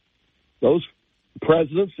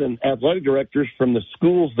presidents and athletic directors from the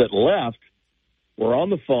schools that left were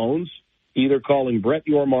on the phones, either calling Brett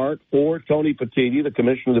Yormark or Tony Petitti, the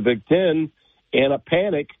commissioner of the Big Ten, in a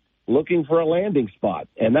panic looking for a landing spot.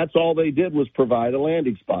 And that's all they did was provide a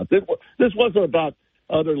landing spot. This wasn't about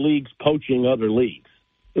other leagues poaching other leagues.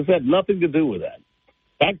 This had nothing to do with that.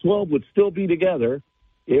 Pac-12 would still be together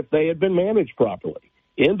if they had been managed properly.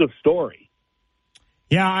 End of story.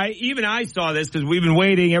 Yeah, I saw this because we've been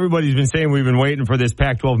waiting. Everybody's been saying we've been waiting for this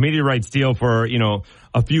Pac-12 media rights deal for,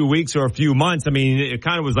 a few weeks or a few months. I mean, it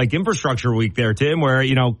kind of was like infrastructure week there, Tim, where,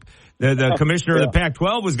 the commissioner of the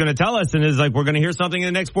Pac-12 was going to tell us and is like, we're going to hear something in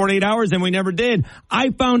the next 48 hours, and we never did. I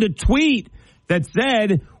found a tweet that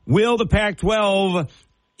said, will the Pac-12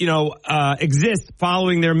 exist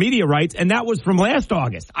following their media rights, and that was from last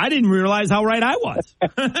August. I didn't realize how right I was.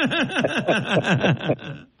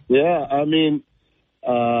 Yeah, I mean,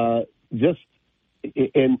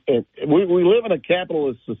 we live in a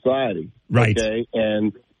capitalist society, right? Okay,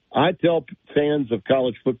 and I tell fans of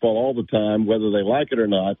college football all the time, whether they like it or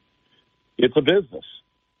not, it's a business.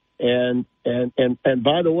 And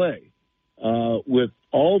by the way, with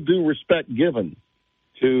all due respect given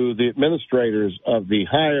to the administrators of the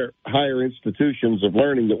higher institutions of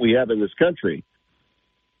learning that we have in this country,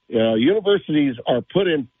 universities are put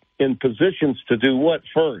in positions to do what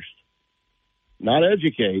first? Not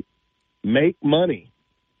educate, make money.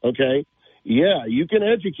 Okay? Yeah, you can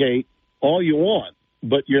educate all you want,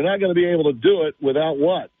 but you're not going to be able to do it without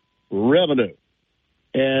what? Revenue.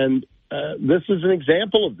 And this is an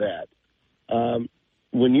example of that.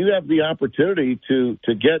 When you have the opportunity to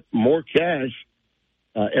get more cash,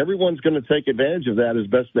 everyone's going to take advantage of that as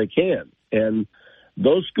best they can. And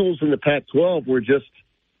those schools in the Pac-12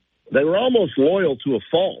 they were almost loyal to a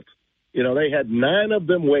fault. They had 9 of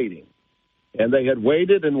them waiting, and they had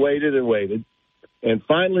waited and waited and waited. And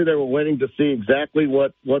finally, they were waiting to see exactly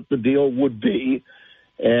what the deal would be.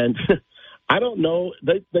 And I don't know,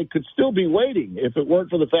 they could still be waiting if it weren't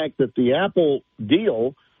for the fact that the Apple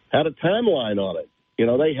deal had a timeline on it.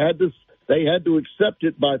 They had to accept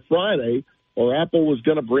it by Friday, or Apple was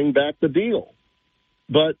going to bring back the deal.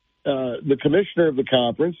 But the commissioner of the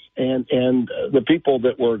conference and the people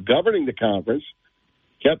that were governing the conference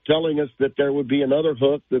kept telling us that there would be another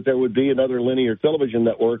hook, that there would be another linear television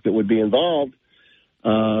network that would be involved.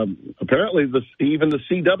 Apparently, even the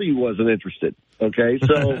CW wasn't interested. Okay,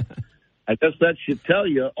 so I guess that should tell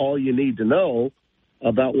you all you need to know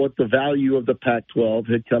about what the value of the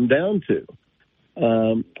Pac-12 had come down to.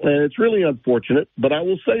 And it's really unfortunate, but I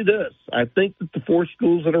will say this. I think that the 4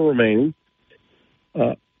 schools that are remaining,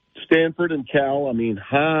 Stanford and Cal,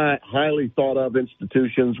 highly thought of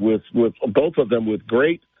institutions with both of them with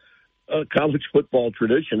great college football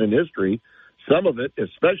tradition and history, some of it,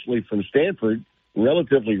 especially from Stanford,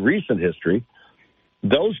 relatively recent history.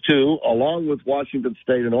 Those 2, along with Washington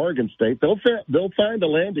State and Oregon State, they'll find a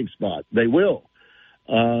landing spot. They will.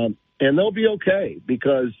 And they'll be okay,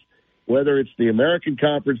 because whether it's the American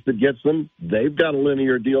Conference that gets them, they've got a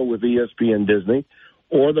linear deal with ESPN Disney,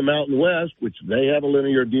 or the Mountain West, which they have a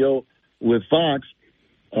linear deal with Fox,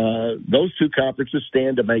 those 2 conferences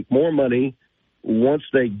stand to make more money once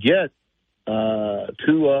they get 2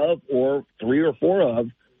 of or 3 or 4 of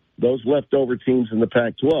those leftover teams in the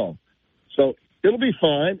Pac-12. So it'll be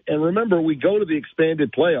fine. And remember, we go to the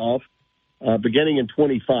expanded playoff beginning in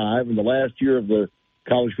 25, in the last year of the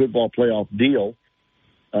college football playoff deal.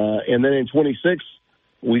 And then in 26,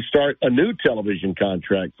 we start a new television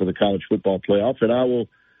contract for the college football playoff. And I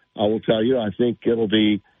will tell you, I think it'll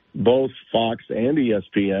be both Fox and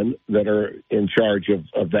ESPN that are in charge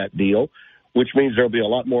of that deal, which means there'll be a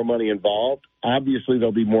lot more money involved. Obviously,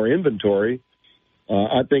 there'll be more inventory.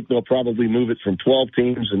 I think they'll probably move it from 12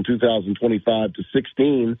 teams in 2025 to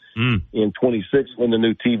 16 in 26 when the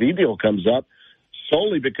new TV deal comes up,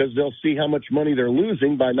 solely because they'll see how much money they're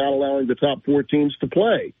losing by not allowing the top 4 teams to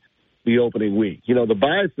play the opening week. The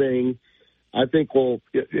bye thing, I think,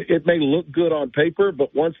 it may look good on paper,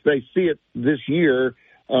 but once they see it this year,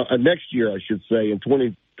 next year, I should say, in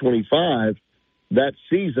 2025, that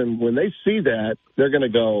season, when they see that, they're going to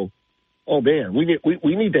go, oh, man,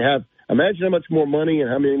 we need to have, imagine how much more money and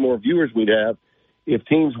how many more viewers we'd have if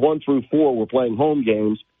teams 1 through 4 were playing home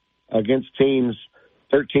games against teams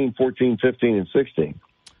 13, 14, 15, and 16.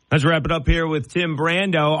 Let's wrap it up here with Tim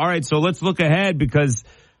Brando. All right, so let's look ahead, because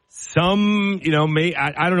some,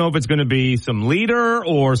 I don't know if it's going to be some leader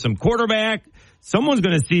or some quarterback. Someone's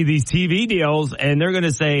going to see these TV deals and they're going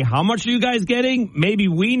to say, how much are you guys getting? Maybe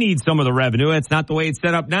we need some of the revenue. That's not the way it's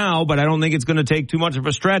set up now, but I don't think it's going to take too much of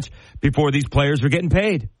a stretch before these players are getting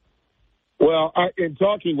paid. Well, in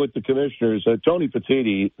talking with the commissioners, Tony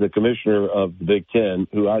Petitti, the commissioner of the Big Ten,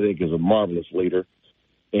 who I think is a marvelous leader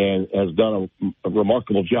and has done a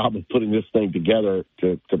remarkable job of putting this thing together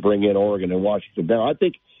to bring in Oregon and Washington. Now, I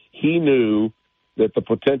think he knew that the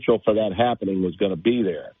potential for that happening was going to be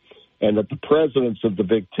there, and that the presidents of the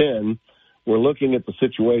Big Ten were looking at the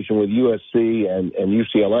situation with USC and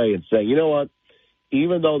UCLA and saying, you know what,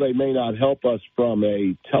 even though they may not help us from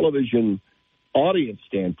a television audience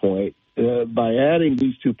standpoint, by adding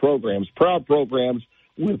these 2 programs, proud programs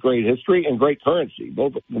with great history and great currency.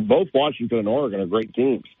 Both Washington and Oregon are great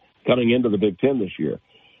teams coming into the Big Ten this year,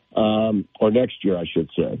 or next year, I should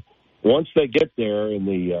say. Once they get there in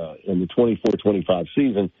the 24-25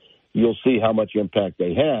 season, you'll see how much impact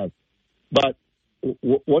they have. But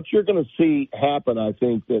what you're going to see happen, I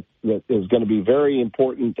think, that is going to be very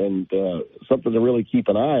important and something to really keep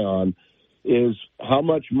an eye on, is how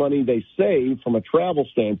much money they save from a travel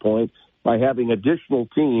standpoint by having additional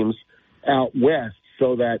teams out west,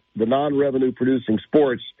 so that the non-revenue producing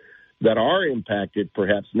sports that are impacted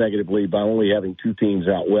perhaps negatively by only having 2 teams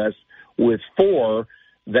out west, with 4,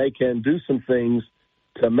 they can do some things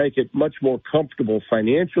to make it much more comfortable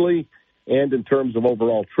financially and in terms of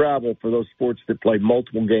overall travel for those sports that play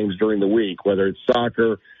multiple games during the week, whether it's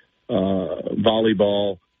soccer,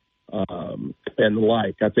 volleyball, and the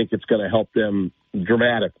like. I think it's going to help them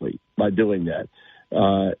dramatically by doing that.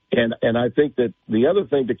 And I think that the other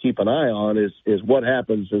thing to keep an eye on is what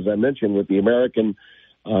happens, as I mentioned, with the American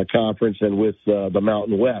Conference and with the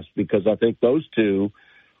Mountain West, because I think those two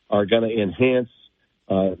are going to enhance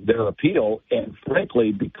their appeal. And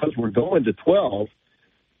frankly, because we're going to 12,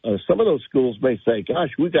 some of those schools may say, gosh,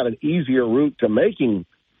 we've got an easier route to making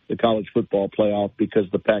the college football playoff because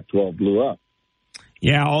the Pac-12 blew up.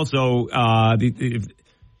 Yeah, also, they're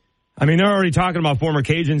already talking about former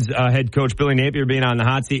Cajuns head coach Billy Napier being on the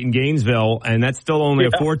hot seat in Gainesville, and that's still only a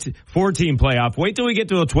 4-team playoff. Wait till we get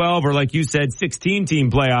to a 12 or, like you said, 16-team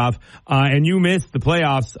playoff, and you miss the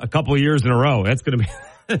playoffs a couple of years in a row. That's going to be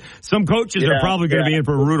some coaches are probably going to be in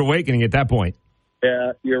for a rude awakening at that point.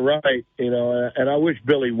 Yeah, you're right. And I wish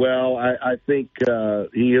Billy well. I think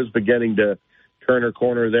he is beginning to turn her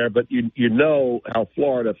corner there, but you know how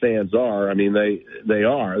Florida fans are. I mean, they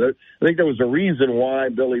are. I think there was a reason why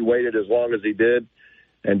Billy waited as long as he did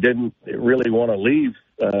and didn't really want to leave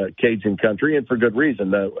Cajun country, and for good reason.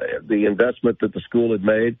 The investment that the school had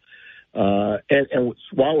made. And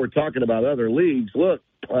while we're talking about other leagues, look,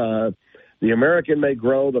 the American may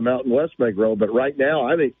grow, the Mountain West may grow, but right now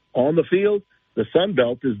I think on the field, the Sun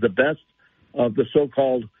Belt is the best of the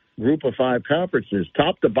so-called Group of 5 conferences.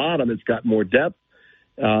 Top to bottom, it's got more depth,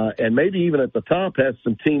 and maybe even at the top has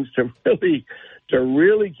some teams to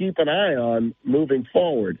really keep an eye on moving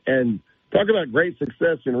forward. And talk about great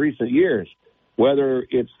success in recent years, whether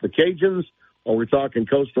it's the Cajuns or we're talking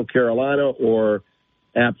Coastal Carolina or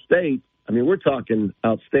App State. I mean, we're talking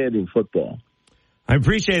outstanding football. I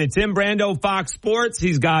appreciate it. Tim Brando, Fox Sports.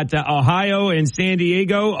 He's got Ohio and San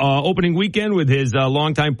Diego opening weekend with his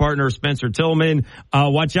longtime partner, Spencer Tillman.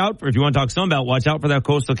 Watch out for, if you want to talk Sunbelt, watch out for that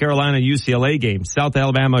Coastal Carolina UCLA game. South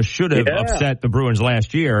Alabama should have upset the Bruins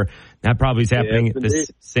last year. That probably is happening at the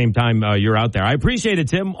same time you're out there. I appreciate it,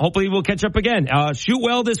 Tim. Hopefully we'll catch up again. Shoot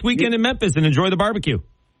well this weekend in Memphis and enjoy the barbecue.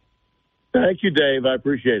 Thank you, Dave. I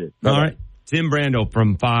appreciate it. All right. Tim Brando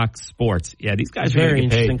from Fox Sports. Yeah, these guys are going to get paid.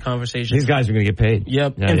 Very interesting conversation. These guys are going to get paid.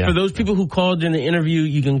 Yep. Yeah, and for those people who called in the interview,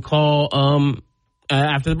 you can call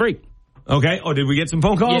after the break. Okay. Oh, did we get some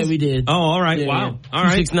phone calls? Yeah, we did. Oh, all right. Yeah, wow. Yeah. All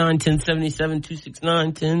right. 269-1077,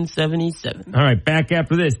 269-1077. All right. Back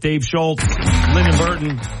after this, Dave Schultz, Lyndon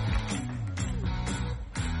Burton.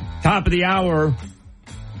 Top of the hour,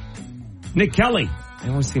 Nick Kelly. I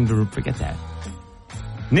always seem to forget that.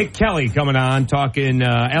 Nick Kelly coming on, talking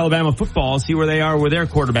Alabama football, see where they are with their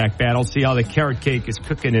quarterback battle, see how the carrot cake is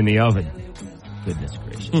cooking in the oven. Goodness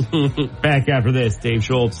gracious. Back after this, Dave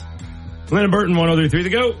Schultz. Lyndon Burton, 103.3 The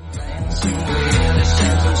GOAT.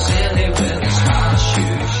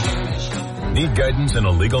 Need guidance in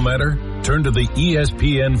a legal matter? Turn to the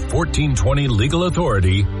ESPN 1420 legal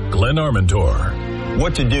authority, Glenn Armentor.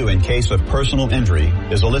 What to do in case of personal injury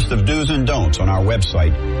is a list of do's and don'ts on our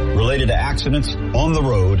website related to accidents on the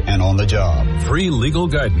road and on the job. Free legal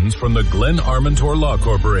guidance from the Glenn Armentor Law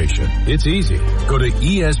Corporation. It's easy. Go to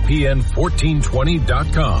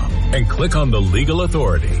ESPN1420.com and click on the legal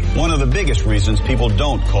authority. One of the biggest reasons people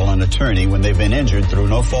don't call an attorney when they've been injured through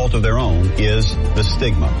no fault of their own is the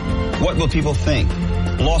stigma. What will people think?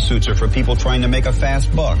 Lawsuits are for people trying to make a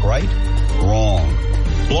fast buck, right? Wrong.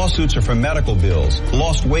 Lawsuits are for medical bills,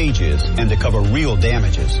 lost wages, and to cover real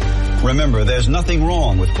damages. Remember, there's nothing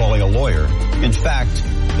wrong with calling a lawyer. In fact,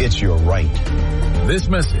 it's your right. This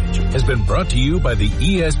message has been brought to you by the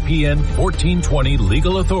ESPN 1420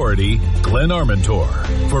 legal authority, Glenn Armentor.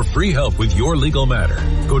 For free help with your legal matter,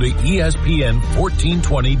 go to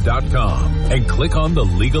ESPN1420.com and click on the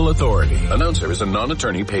legal authority. Announcer is a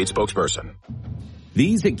non-attorney paid spokesperson.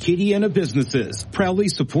 These Acadiana businesses proudly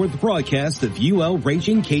support the broadcast of UL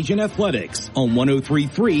Ragin Cajun Athletics on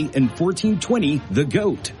 103.3 and 1420 The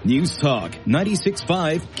GOAT. News Talk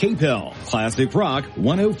 96.5 KPEL, Classic Rock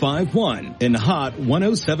 105.1 and Hot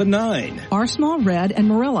 107.9. Arsenal Red and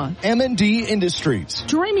Marilla. M&D Industries.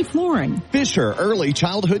 Jeremy Flooring. Fisher Early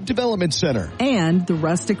Childhood Development Center. And the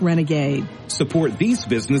Rustic Renegade. Support these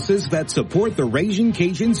businesses that support the Ragin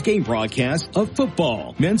Cajuns game broadcast of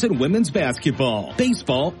football, men's and women's basketball,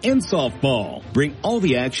 baseball, and softball. Bring all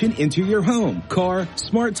the action into your home, car,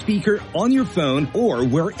 smart speaker, on your phone, or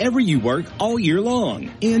wherever you work all year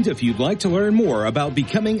long. And if you'd like to learn more about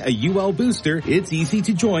becoming a UL booster, it's easy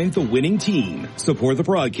to join the winning team. Support the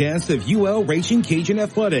broadcast of UL Ragin Cajun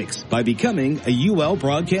Athletics by becoming a UL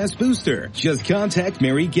broadcast booster. Just contact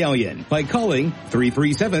Mary Gallion by calling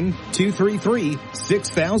 337-233-6000.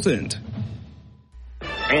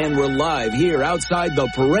 And we're live here outside the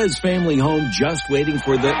Perez family home, just waiting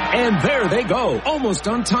for and there they go. Almost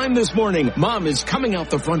on time this morning. Mom is coming out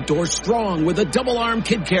the front door strong with a double-arm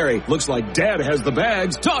kid carry. Looks like Dad has the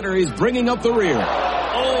bags. Daughter is bringing up the rear.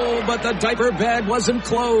 Oh, but the diaper bag wasn't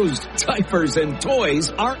closed. Diapers and toys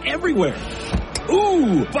are everywhere.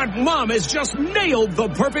 Ooh, but Mom has just nailed the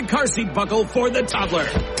perfect car seat buckle for the toddler.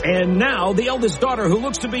 And now the eldest daughter, who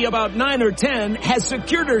looks to be about 9 or 10, has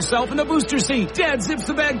secured herself in the booster seat. Dad zips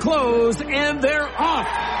the bag closed, and they're off.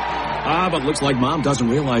 But looks like Mom doesn't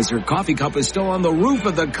realize her coffee cup is still on the roof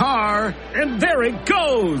of the car. And there it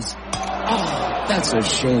goes. Oh, that's a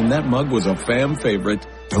shame. That mug was a fam favorite.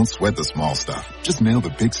 Don't sweat the small stuff. Just nail the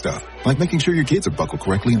big stuff. Like making sure your kids are buckled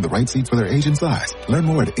correctly in the right seat for their age and size. Learn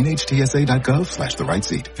more at nhtsa.gov/the right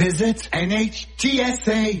seat. Visit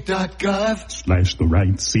nhtsa.gov/the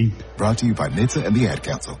right seat. Brought to you by NHTSA and the Ad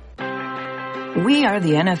Council. We are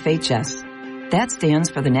the NFHS. That stands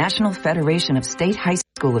for the National Federation of State High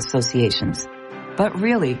School Associations. But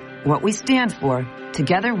really, what we stand for,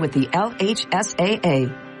 together with the LHSAA,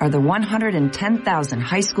 are the 110,000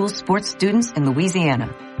 high school sports students in Louisiana.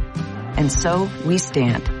 And so we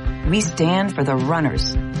stand. We stand for the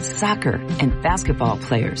runners, soccer, and basketball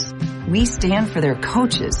players. We stand for their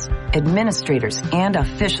coaches, administrators, and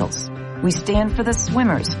officials. We stand for the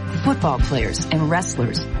swimmers, football players, and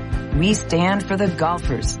wrestlers. We stand for the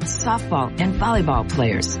golfers, softball, and volleyball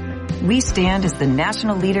players. We stand as the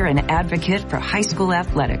national leader and advocate for high school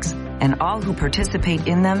athletics and all who participate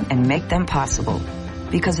in them and make them possible.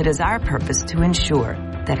 Because it is our purpose to ensure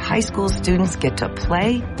that high school students get to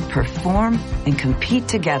play, perform, and compete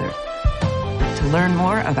together. To learn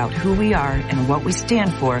more about who we are and what we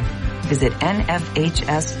stand for, visit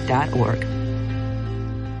nfhs.org.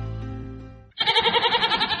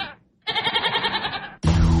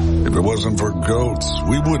 If it wasn't for goats,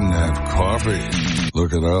 we wouldn't have coffee.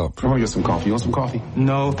 Look it up. I'm gonna get some coffee. You want some coffee?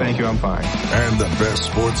 No, thank you. I'm fine. And the best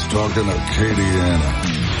sports talk in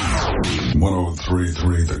Acadiana.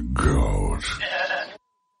 103.3 The GOAT.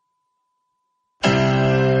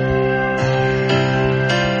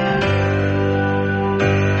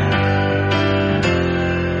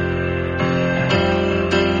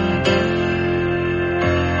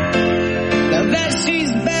 Now that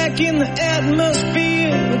she's back in the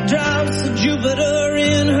atmosphere with drops of Jupiter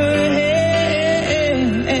in her head.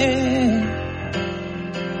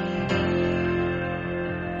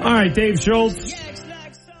 All right, Dave Schultz.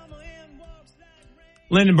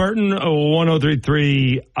 Lyndon Burton,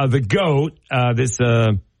 103.3 The GOAT. This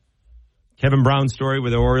Kevin Brown story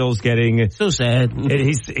with the Orioles getting... So sad.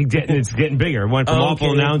 It's getting bigger. Went from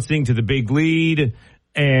awful announcing to the big lead,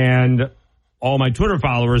 and all my Twitter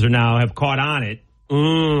followers have caught on it.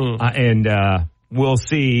 And we'll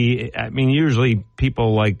see. I mean, usually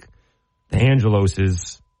people like the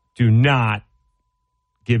Angeloses do not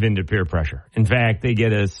give in to peer pressure. In fact, they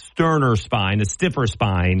get a sterner spine, a stiffer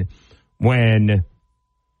spine when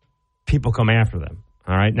people come after them.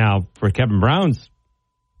 All right. Now, for Kevin Brown's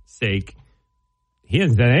sake, he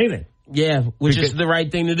hasn't done anything. Yeah, which is the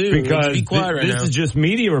right thing to do. Because be quiet right this now. is just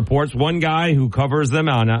media reports. One guy who covers them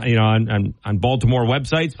on Baltimore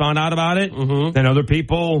websites found out about it. Mm-hmm. Then other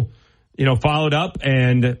people, followed up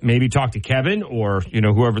and maybe talked to Kevin or,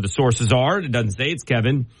 whoever the sources are. It doesn't say it's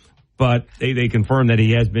Kevin, but they confirm that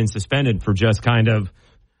he has been suspended for just kind of,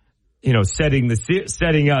 setting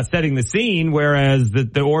the scene, whereas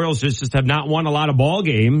the Orioles just have not won a lot of ball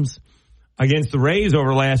games against the Rays over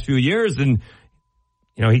the last few years. And,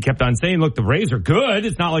 he kept on saying, look, the Rays are good.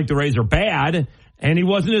 It's not like the Rays are bad. And he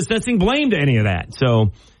wasn't assessing blame to any of that.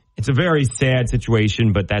 So it's a very sad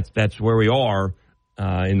situation, but that's where we are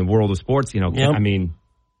in the world of sports. Yep. I mean,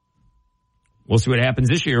 we'll see what happens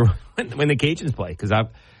this year when the Cajuns play, because I'm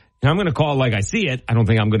going to call it like I see it. I don't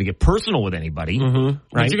think I'm going to get personal with anybody. Mm-hmm. Right?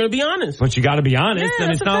 But you're going to be honest. But you got to be honest. Yeah,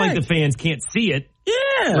 and it's not like the fans can't see it.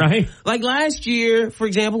 Yeah. Right? Like last year, for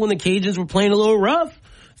example, when the Cajuns were playing a little rough,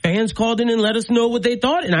 fans called in and let us know what they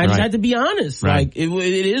thought. And I just had to be honest. Right. Like,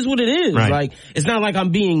 it is what it is. Right. Like, it's not like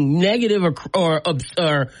I'm being negative or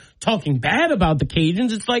talking bad about the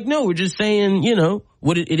Cajuns. It's like, no, we're just saying,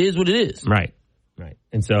 what it is what it is. Right. Right.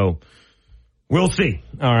 And so we'll see.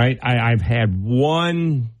 All right. I've had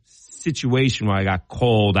one situation where I got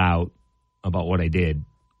called out about what I did,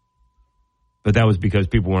 but that was because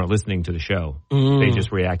people weren't listening to the show. They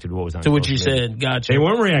just reacted to what was on. To what you said. Gotcha. They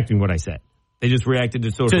weren't reacting to what I said. They just reacted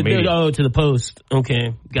to social media. To the post.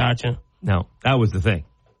 Okay. Gotcha. No, that was the thing.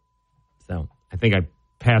 So I think I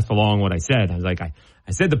passed along what I said. I was like, I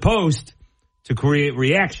said the post to create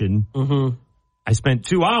reaction. Mm-hmm. I spent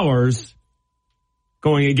 2 hours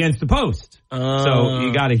going against the post. So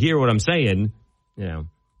you got to hear what I'm saying,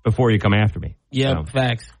 before you come after me. Yeah,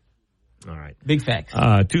 facts. All right. Big facts.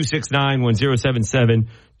 269-1077.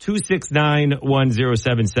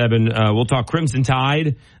 269-1077. We'll talk Crimson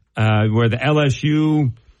Tide, where the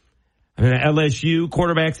LSU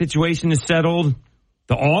quarterback situation is settled.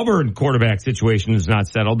 The Auburn quarterback situation is not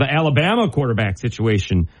settled. The Alabama quarterback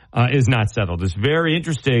situation is not settled. It's very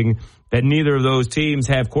interesting that neither of those teams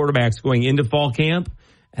have quarterbacks going into fall camp.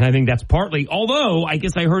 And I think that's partly, although I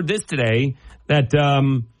guess I heard this today, that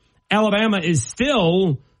Alabama is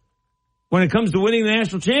still, when it comes to winning the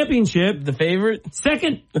national championship, the favorite,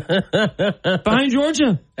 second behind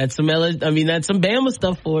Georgia. That's some Bama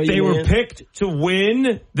stuff for you. They were picked to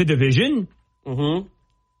win the division. Mm-hmm.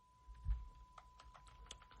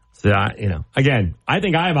 So, again, I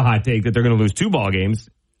think I have a hot take that they're going to lose 2 ball games.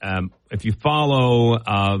 If you follow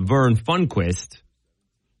Vern Funquist,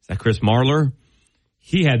 is that Chris Marler?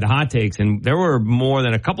 He had the hot takes, and there were more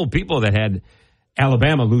than a couple people that had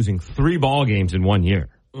Alabama losing 3 ball games in 1 year.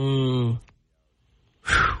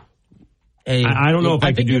 Hey, I don't know if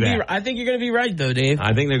I can do that. I think you're going to be right, though, Dave.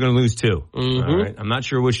 I think they're going to lose 2. Mm-hmm. All right. I'm not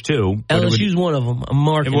sure which 2. LSU's one of them. I'm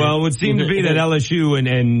marking it would seem to be that LSU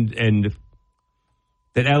and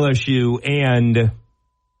that LSU and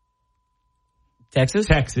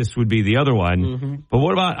Texas would be the other one. Mm-hmm. But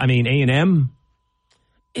what about, A&M?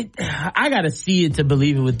 I got to see it to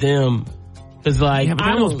believe it with them. Because, they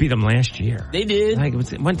almost beat them last year. They did.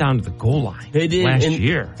 It went down to the goal line. They did. Last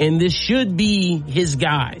year. And this should be his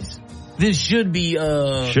guys. This should be.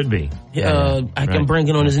 Should be. I'm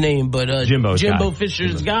blanking on his name, but Jimbo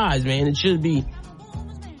Fisher's guys, man. It should be.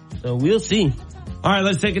 So we'll see. All right,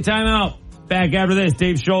 let's take a timeout. Back after this,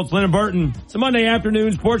 Dave Schultz, Lennon Burton. It's a Monday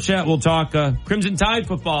afternoon sports chat. We'll talk Crimson Tide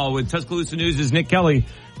football with Tuscaloosa News' Nick Kelly.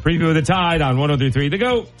 Preview of the Tide on 103.3 The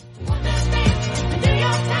GOAT.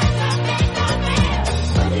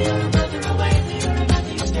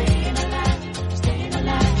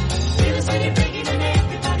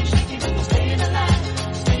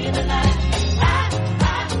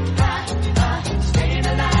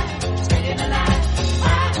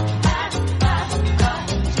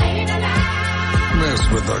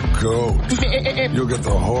 With the GOAT. You'll get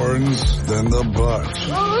the horns, then the butt.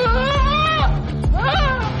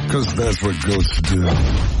 Because that's what goats do.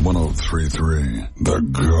 103.3 The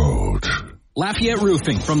GOAT. Lafayette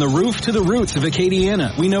Roofing, from the roof to the roots of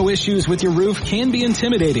Acadiana. We know issues with your roof can be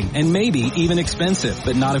intimidating and maybe even expensive,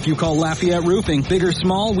 but not if you call Lafayette Roofing. Big or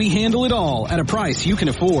small, we handle it all at a price you can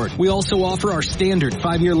afford. We also offer our standard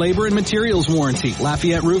 5-year labor and materials warranty.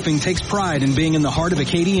 Lafayette Roofing takes pride in being in the heart of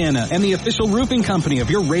Acadiana and the official roofing company of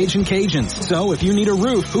your Ragin Cajuns. So if you need a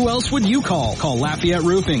roof, who else would you call? Call Lafayette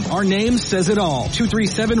Roofing. Our name says it all.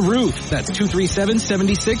 237-ROOF. That's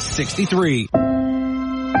 237-7663.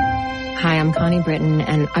 Hi, I'm Connie Britton,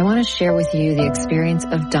 and I want to share with you the experience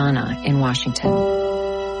of Donna in Washington.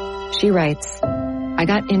 She writes, I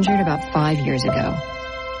got injured about 5 years ago.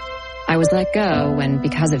 I was let go when,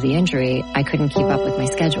 because of the injury, I couldn't keep up with my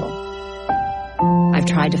schedule. I've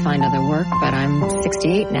tried to find other work, but I'm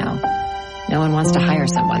 68 now. No one wants to hire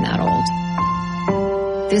someone that old.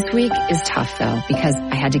 This week is tough, though, because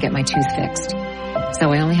I had to get my tooth fixed.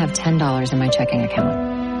 So I only have $10 in my checking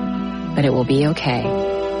account. But it will be okay.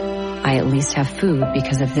 I at least have food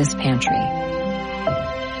because of this pantry.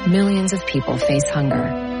 Millions of people face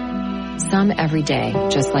hunger. Some every day,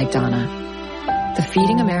 just like Donna. The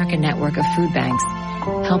Feeding America network of food banks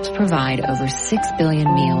helps provide over 6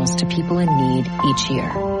 billion meals to people in need each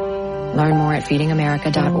year. Learn more at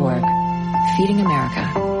feedingamerica.org. Feeding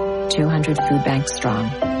America, 200 food banks strong.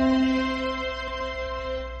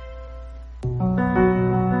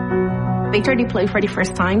 Victor deployed for the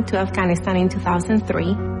first time to Afghanistan in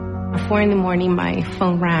 2003. At 4 a.m, my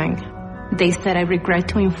phone rang. They said, I regret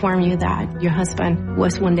to inform you that your husband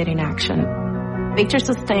was wounded in action. Victor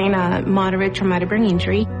sustained a moderate traumatic brain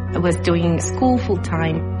injury. I was doing school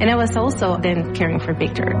full-time, and I was also then caring for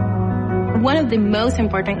Victor. One of the most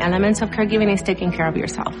important elements of caregiving is taking care of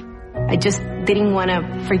yourself. I just didn't want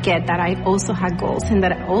to forget that I also had goals and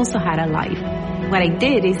that I also had a life. What I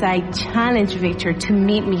did is I challenged Victor to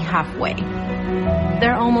meet me halfway.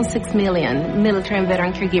 There are almost 6 million military and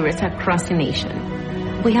veteran caregivers across the nation.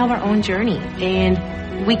 We have our own journey, and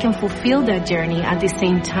we can fulfill that journey at the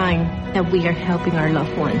same time that we are helping our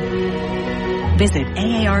loved one. Visit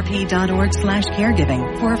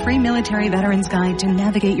aarp.org/caregiving for a free military veterans guide to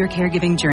navigate your caregiving journey.